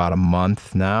like, in about a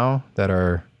month now that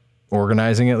are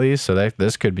organizing at least. So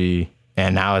this could be,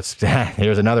 and now it's,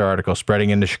 here's another article spreading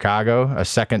into Chicago. A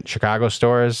second Chicago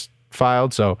store is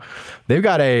filed. So they've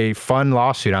got a fun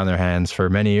lawsuit on their hands for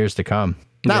many years to come.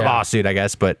 Not lawsuit, I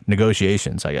guess, but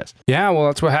negotiations, I guess. Yeah, well,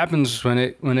 that's what happens when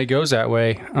it goes that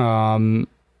way. I don't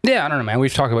know, man.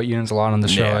 We've talked about unions a lot on the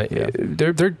show.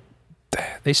 Yeah.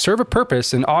 They serve a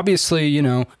purpose, and obviously,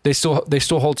 they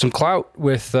still hold some clout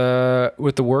with the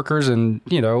workers. And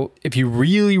if you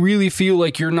really, really feel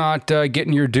like you're not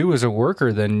getting your due as a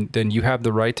worker, then you have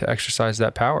the right to exercise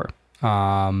that power.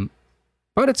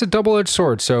 But it's a double-edged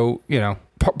sword. So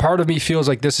part of me feels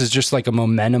like this is just like a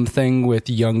momentum thing with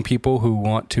young people who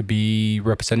want to be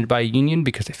represented by a union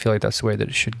because they feel like that's the way that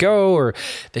it should go, or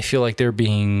they feel like they're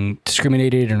being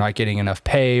discriminated or not getting enough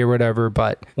pay or whatever.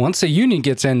 But once a union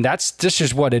gets in, that's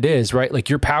just what it is, right? Like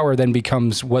your power then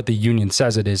becomes what the union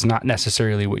says it is, not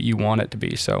necessarily what you want it to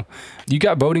be. So you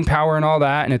got voting power and all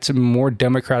that, and it's a more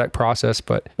democratic process,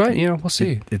 but we'll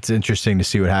see. It's interesting to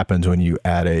see what happens when you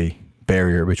add a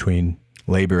barrier between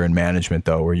labor and management,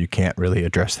 though, where you can't really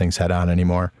address things head on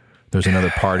anymore. There's another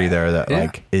party there that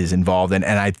like is involved in,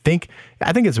 and I think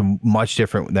it's much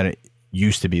different than it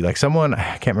used to be. Like someone,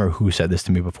 I can't remember who said this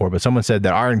to me before, but someone said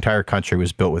that our entire country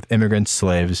was built with immigrants,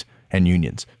 slaves, and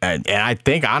unions. And I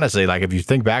think honestly, like if you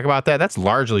think back about that, that's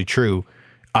largely true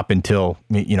up until,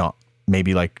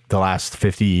 maybe like the last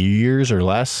 50 years or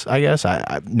less, I guess,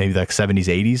 maybe like 70s,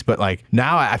 80s. But like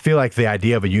now I feel like the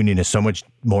idea of a union is so much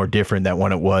more different than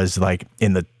when it was like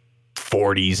in the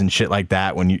 40s and shit like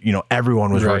that, when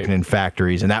everyone was working in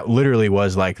factories, and that literally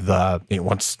was like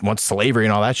once slavery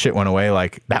and all that shit went away,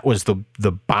 like that was the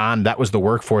bond, that was the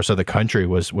workforce of the country,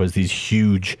 was these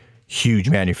huge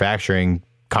manufacturing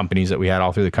companies that we had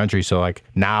all through the country. So like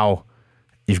now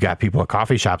you've got people at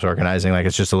coffee shops organizing, like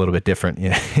it's just a little bit different.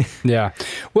 Yeah.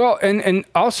 Well, and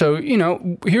also,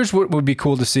 here's what would be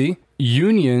cool to see: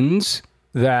 unions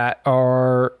that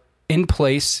are in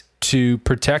place to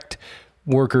protect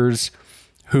workers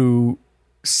who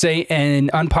say an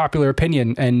unpopular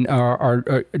opinion and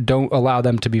are don't allow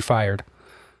them to be fired.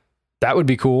 That would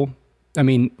be cool. I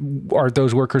mean, are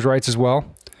those workers' rights as well?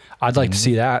 I'd like to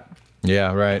see that.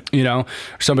 Yeah, right.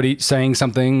 Somebody saying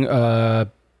something, I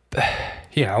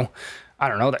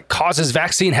don't know, that causes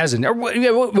vaccine hesitancy,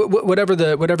 or whatever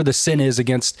the sin is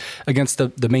against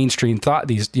the mainstream thought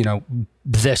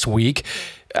this week,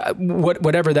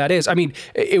 whatever that is. I mean,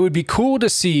 it would be cool to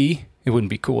see. It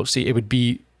wouldn't be cool to see. It would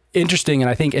be interesting, and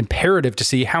I think imperative to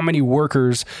see how many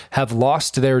workers have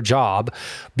lost their job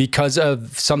because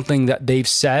of something that they've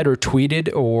said or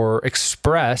tweeted or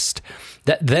expressed,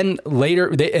 that then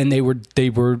later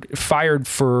they were fired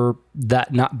for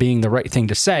that not being the right thing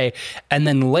to say, and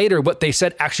then later what they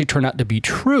said actually turned out to be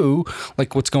true,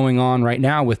 like what's going on right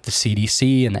now with the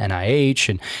CDC and the NIH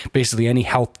and basically any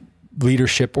health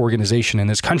leadership organization in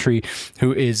this country,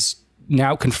 who is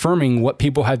now confirming what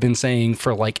people have been saying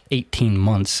for like 18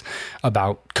 months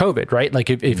about COVID, right? Like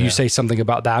if you say something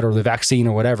about that or the vaccine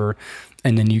or whatever,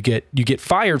 and then you get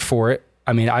fired for it.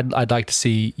 I mean, I'd like to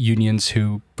see unions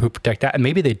who protect that, and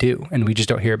maybe they do, and we just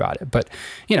don't hear about it. But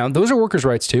those are workers'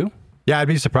 rights too. Yeah, I'd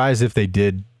be surprised if they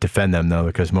did defend them though,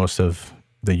 because most of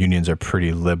the unions are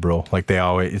pretty liberal. Like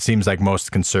it seems like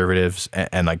most conservatives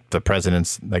and like the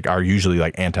presidents like are usually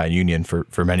like anti-union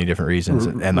for many different reasons.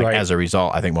 And like as a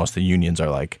result, I think most of the unions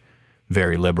are like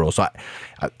very liberal. So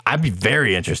I'd be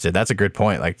very interested. That's a good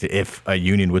point. Like if a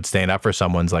union would stand up for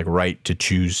someone's like right to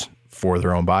choose for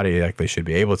their own body, like they should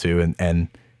be able to. And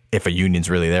if a union's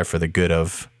really there for the good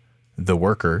of the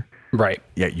worker, right?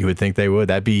 Yeah, you would think they would.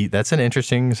 That's an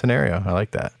interesting scenario. I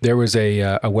like that. There was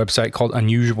a website called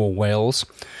Unusual Whales,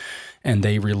 and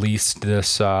they released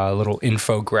this little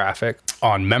infographic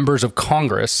on members of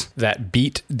Congress that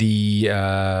beat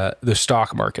the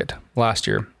stock market last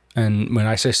year. And when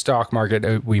I say stock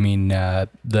market, we mean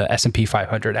the S&P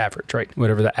 500 average, right?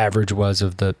 Whatever the average was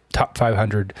of the top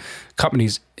 500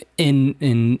 companies in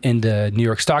the New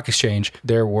York Stock Exchange.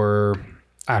 There were,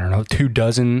 I don't know,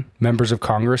 24 members of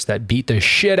Congress that beat the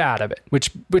shit out of it,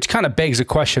 which kind of begs a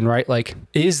question, right? Like,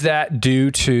 is that due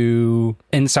to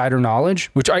insider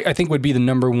knowledge, which I think would be the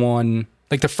number one,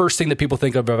 like the first thing that people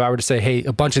think of if I were to say, hey,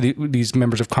 a bunch of these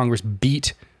members of Congress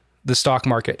beat the stock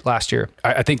market last year.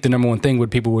 I think the number one thing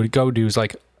people would go do is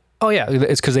like, oh yeah,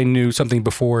 it's because they knew something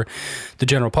before the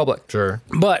general public. Sure.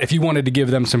 But if you wanted to give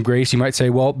them some grace, you might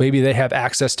say, well, maybe they have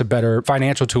access to better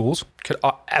financial tools. Could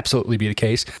absolutely be the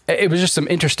case. It was just some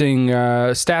interesting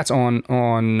stats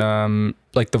on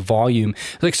like the volume.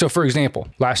 Like, so for example,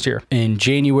 last year in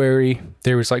January,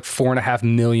 there was like 4.5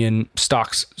 million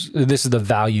stocks. This is the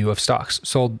value of stocks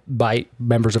sold by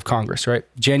members of Congress, right?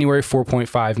 January,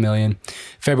 4.5 million.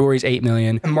 February is 8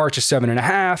 million. March is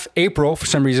 7.5. April, for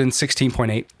some reason,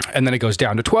 16.8. And then it goes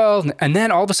down to 12. And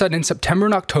then all of a sudden in September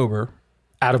and October,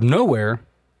 out of nowhere,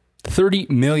 $30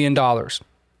 million.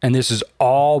 And this is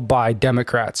all by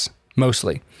Democrats,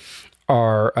 mostly,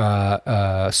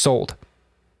 are sold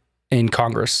in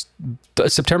Congress.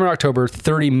 September and October,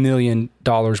 $30 million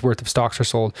worth of stocks are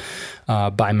sold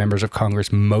by members of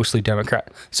Congress, mostly Democrat.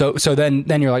 So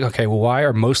then you're like, okay, well, why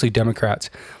are mostly Democrats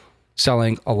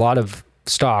selling a lot of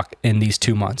stock in these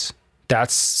 2 months?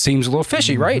 That seems a little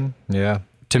fishy, right? Yeah.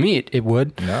 To me, it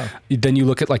would. No. Then you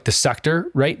look at like the sector,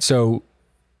 right? So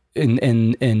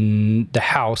in the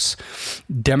House,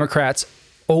 Democrats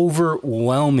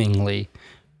overwhelmingly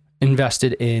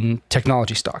invested in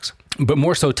technology stocks, but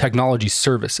more so technology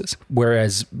services,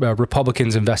 whereas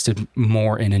Republicans invested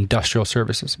more in industrial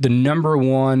services. The number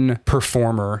one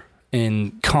performer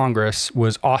in Congress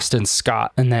was Austin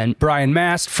Scott, and then Brian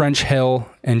Mast, French Hill,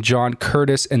 and John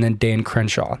Curtis, and then Dan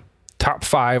Crenshaw. Top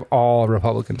 5, all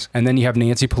Republicans. And then you have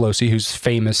Nancy Pelosi, who's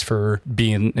famous for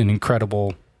being an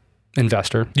incredible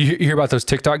investor. You hear about those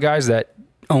TikTok guys that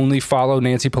only follow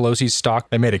Nancy Pelosi's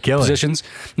stock They made a killing. positions?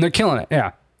 And they're killing it,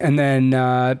 yeah. And then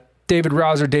David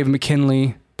Rouser, David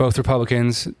McKinley, both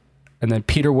Republicans. And then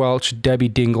Peter Welch, Debbie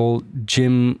Dingell,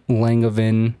 Jim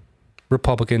Langevin,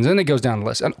 Republicans. And it goes down the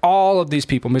list. And all of these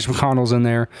people, Mitch McConnell's in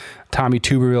there, Tommy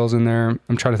Tuberville's in there.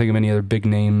 I'm trying to think of any other big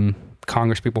name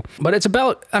Congress people. But it's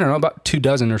about, I don't know, about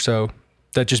 24 or so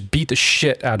that just beat the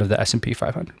shit out of the S&P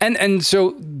 500. And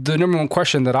so the number one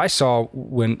question that I saw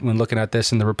when looking at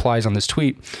this and the replies on this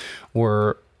tweet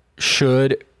were,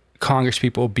 should Congress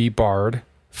people be barred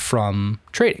from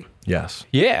trading? Yes.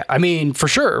 Yeah, I mean, for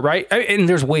sure, right? And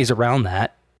there's ways around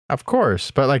that. Of course.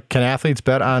 But like, can athletes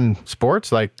bet on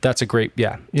sports? Like, That's a great,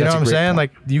 yeah. you know that's what a I'm great saying? point.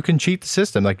 Like, you can cheat the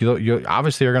system. Like, you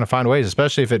obviously are going to find ways,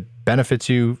 especially if it benefits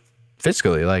you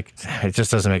fiscally. Like, it just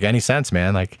doesn't make any sense,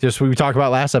 man. Like, just what we talked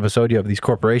about last episode, you have these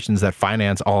corporations that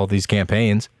finance all of these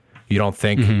campaigns. You don't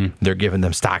think they're giving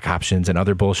them stock options and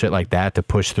other bullshit like that to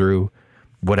push through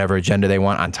whatever agenda they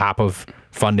want on top of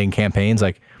funding campaigns?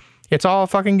 Like, it's all a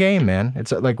fucking game, man.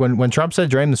 It's like when Trump said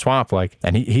drain the swamp, like,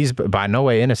 and he's by no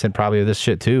way innocent probably of this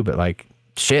shit too, but like,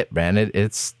 shit, man,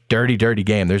 it's dirty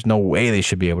game. There's no way they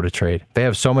should be able to trade. They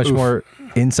have so much more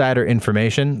insider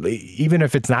information, even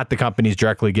if it's not the companies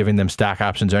directly giving them stock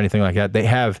options or anything like that. They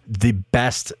have the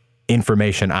best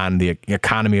information on the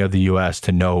economy of the U.S.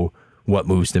 to know what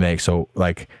moves to make. So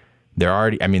like,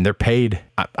 they're paid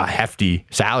a hefty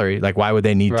salary. Like, why would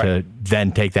they need to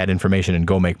then take that information and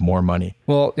go make more money?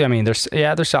 Well, I mean,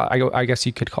 I guess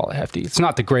you could call it hefty. It's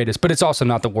not the greatest, but it's also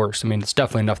not the worst. I mean, it's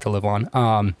definitely enough to live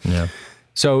on. Yeah.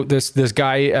 So this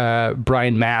guy,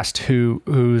 Brian Mast,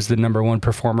 who's the number one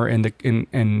performer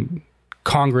in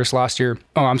Congress last year.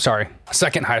 Oh, I'm sorry.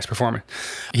 Second highest performer.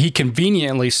 He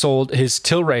conveniently sold his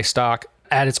Tilray stock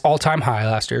at its all-time high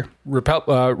last year.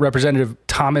 Representative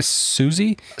Thomas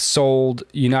Suzy sold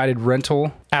United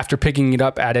Rental after picking it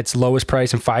up at its lowest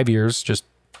price in 5 years. Just,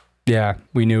 yeah,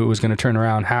 we knew it was going to turn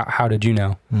around. How did you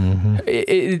know?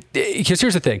 Because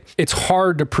here's the thing. It's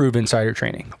hard to prove insider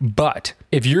trading. But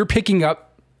if you're picking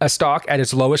up a stock at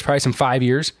its lowest price in 5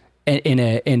 years in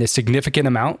a significant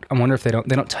amount, I wonder if they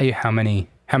don't tell you how many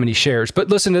shares. But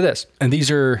listen to this. And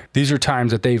these are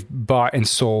times that they've bought and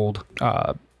sold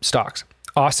stocks.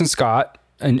 Austin Scott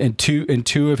and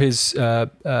two of his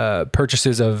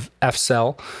purchases of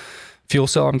Fuel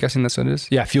Cell, I'm guessing that's what it is.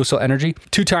 Yeah, Fuel Cell Energy.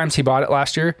 2 times he bought it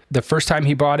last year. The first time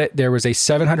he bought it, there was a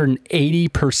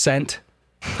 780%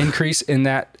 increase in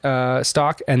that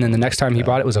stock. And then the next time he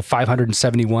bought it was a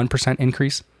 571%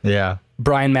 increase. Yeah.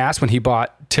 Brian Mast, when he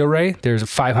bought Tilray, there's a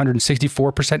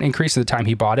 564% increase in the time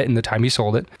he bought it and the time he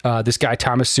sold it. This guy,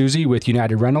 Thomas Suzy with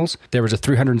United Rentals, there was a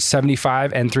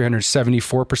 375 and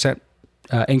 374%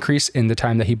 increase in the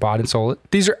time that he bought and sold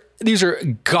it. These are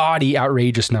gaudy,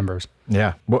 outrageous numbers.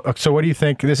 Yeah. So what do you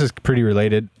think? This is pretty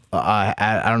related.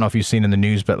 I don't know if you've seen in the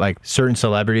news, but like certain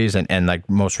celebrities and like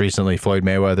most recently Floyd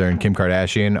Mayweather and Kim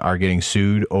Kardashian are getting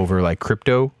sued over like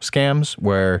crypto scams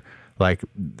where like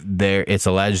it's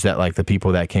alleged that like the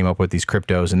people that came up with these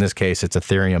cryptos, in this case it's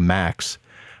Ethereum Max,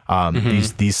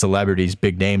 these celebrities,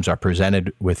 big names, are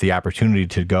presented with the opportunity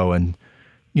to go and,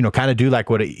 you know, kind of do like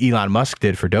what Elon Musk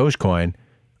did for Dogecoin.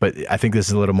 But I think this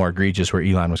is a little more egregious where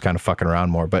Elon was kind of fucking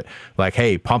around more. But like,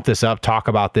 hey, pump this up, talk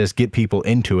about this, get people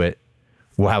into it.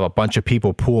 We'll have a bunch of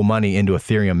people pool money into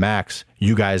Ethereum Max.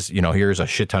 You guys, you know, here's a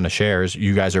shit ton of shares.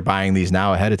 You guys are buying these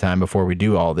now ahead of time before we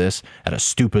do all this at a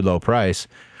stupid low price.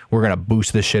 We're going to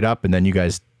boost this shit up and then you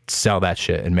guys sell that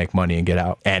shit and make money and get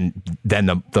out. And then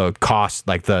the cost,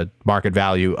 like the market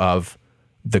value of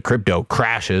the crypto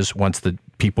crashes once the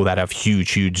people that have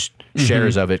huge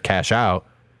shares of it cash out.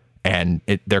 And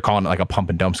they're calling it like a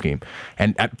pump and dump scheme.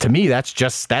 And to me, that's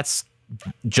just as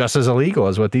illegal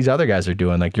as what these other guys are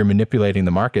doing. Like, you're manipulating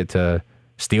the market to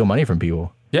steal money from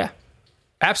people. Yeah,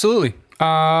 absolutely.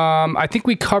 I think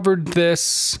we covered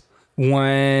this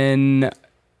when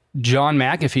John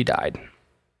McAfee died,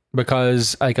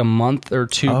 because like a month or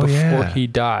two before he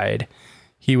died,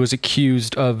 he was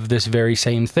accused of this very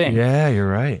same thing. Yeah, you're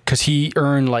right. Because he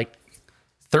earned like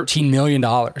 $13 million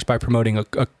by promoting a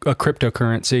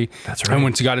cryptocurrency. That's right. And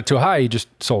once he got it to a high, he just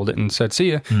sold it and said,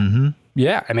 see ya. Mm-hmm.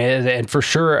 Yeah. I mean, and for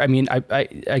sure, I mean,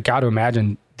 I got to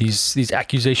imagine these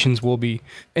accusations will be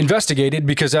investigated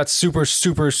because that's super,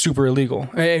 super, super illegal.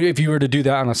 If you were to do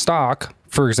that on a stock,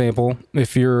 for example,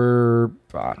 if you're,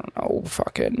 I don't know,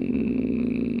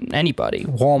 fucking anybody,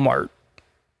 Walmart,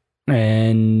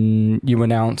 and you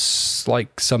announce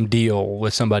like some deal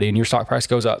with somebody and your stock price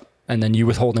goes up, and then you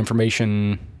withhold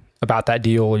information about that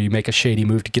deal, or you make a shady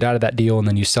move to get out of that deal, and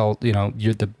then you sell, you know,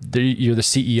 you're the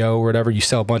CEO or whatever, you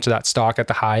sell a bunch of that stock at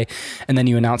the high, and then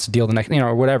you announce the deal the next, you know,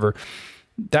 or whatever.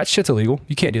 That shit's illegal.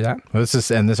 You can't do that. Well,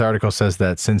 this article says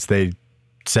that since they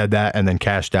said that and then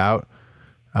cashed out,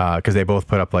 because they both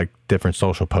put up like different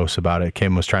social posts about it.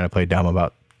 Kim was trying to play dumb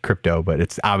about crypto, but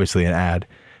it's obviously an ad.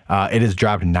 It has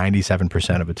dropped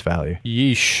 97% of its value.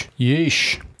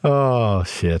 Yeesh. Oh,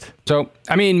 shit. So,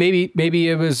 I mean, maybe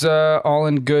it was all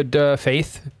in good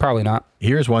faith. Probably not.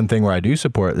 Here's one thing where I do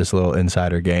support this little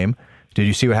insider game. Did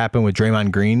you see what happened with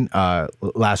Draymond Green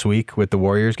last week with the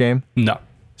Warriors game? No.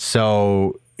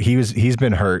 So he's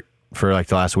been hurt for like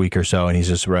the last week or so, and he's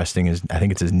just resting I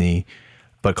think it's his knee.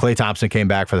 But Klay Thompson came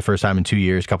back for the first time in 2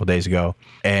 years, a couple days ago,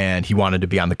 and he wanted to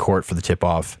be on the court for the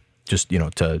tip-off, just, you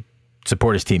know, to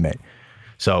support his teammate.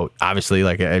 So obviously,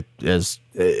 like as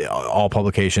all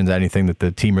publications, anything that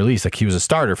the team released, like he was a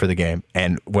starter for the game.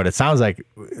 And what it sounds like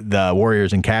the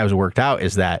Warriors and Cavs worked out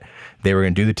is that they were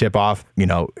going to do the tip-off, you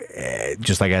know,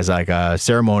 just like as like a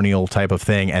ceremonial type of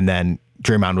thing, and then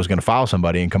Draymond was going to foul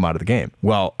somebody and come out of the game.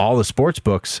 Well, all the sports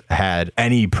books had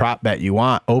any prop bet you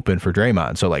want open for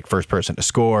Draymond. So like first person to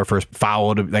score, first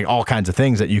foul, like all kinds of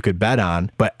things that you could bet on.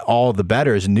 But all the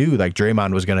bettors knew like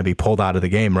Draymond was going to be pulled out of the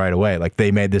game right away. Like they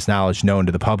made this knowledge known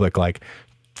to the public like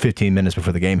 15 minutes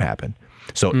before the game happened.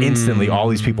 So instantly all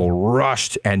these people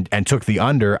rushed and took the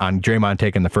under on Draymond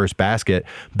taking the first basket,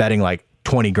 betting like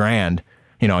 20 grand.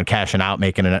 You know, and cashing out,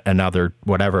 making another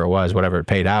whatever it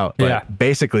paid out. But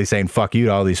basically saying fuck you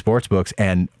to all these sports books,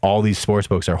 and all these sports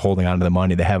books are holding on to the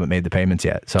money. They haven't made the payments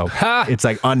yet. So it's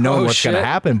like unknown what's going to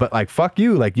happen. But like, fuck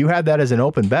you. Like you had that as an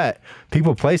open bet.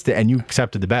 People placed it and you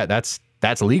accepted the bet.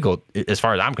 That's legal as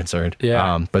far as I'm concerned.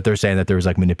 Yeah. But they're saying that there was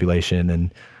like manipulation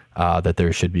and that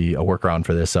there should be a workaround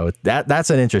for this. So that's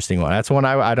an interesting one. That's one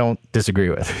I don't disagree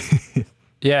with.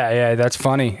 Yeah. That's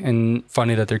funny, and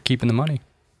funny that they're keeping the money.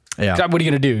 Yeah. What are you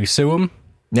going to do? Sue them?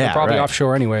 Yeah, they're probably right.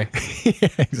 offshore anyway. Yeah,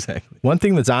 exactly. One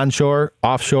thing that's onshore,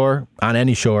 offshore, on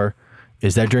any shore,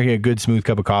 is that drinking a good smooth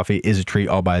cup of coffee is a treat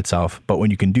all by itself. But when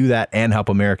you can do that and help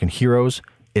American heroes,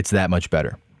 it's that much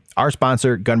better. Our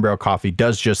sponsor, Gun Barrel Coffee,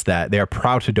 does just that. They are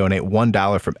proud to donate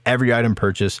 $1 from every item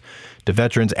purchased to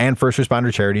veterans and first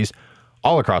responder charities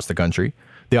all across the country.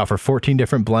 They offer 14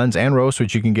 different blends and roasts,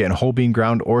 which you can get in whole bean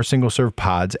ground or single serve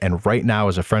pods. And right now,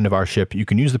 as a friend of our ship, you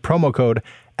can use the promo code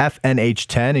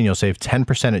FNH10 and you'll save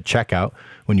 10% at checkout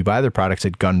when you buy their products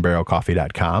at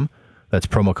gunbarrelcoffee.com. That's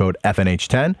promo code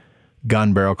FNH10.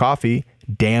 Gun Barrel Coffee,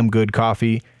 damn good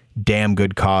coffee, damn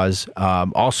good cause.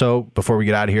 Also, before we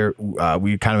get out of here,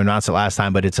 we kind of announced it last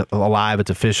time, but it's live, it's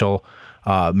official.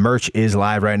 Merch is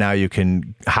live right now. You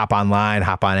can hop online,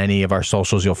 hop on any of our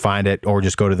socials, you'll find it, or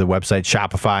just go to the website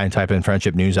Shopify and type in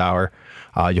Friendship News Hour.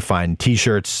 You'll find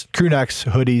t-shirts, crew necks,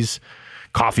 hoodies,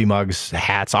 coffee mugs,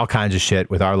 hats, all kinds of shit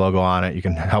with our logo on it. You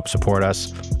can help support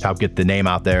us, help get the name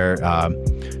out there.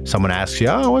 Someone asks you,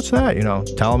 oh, what's that? You know,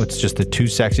 tell them it's just the two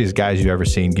sexiest guys you've ever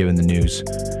seen giving the news.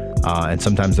 And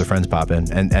sometimes their friends pop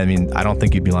in. And I mean, I don't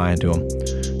think you'd be lying to them.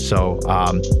 So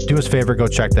do us a favor, go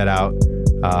check that out.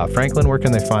 Franklin, where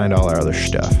can they find all our other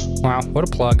stuff? Wow, what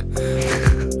a plug.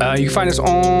 You can find us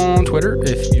on Twitter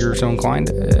if you're so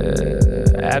inclined,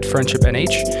 at Friendship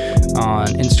NH, on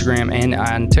Instagram and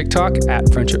on TikTok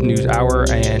at Friendship News Hour,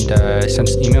 and send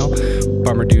us an email,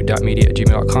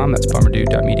 bummerdude.media@gmail.com. That's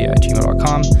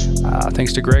bummerdude.media@gmail.com.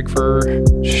 Thanks to Greg for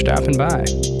stopping by,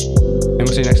 and we'll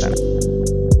see you next time.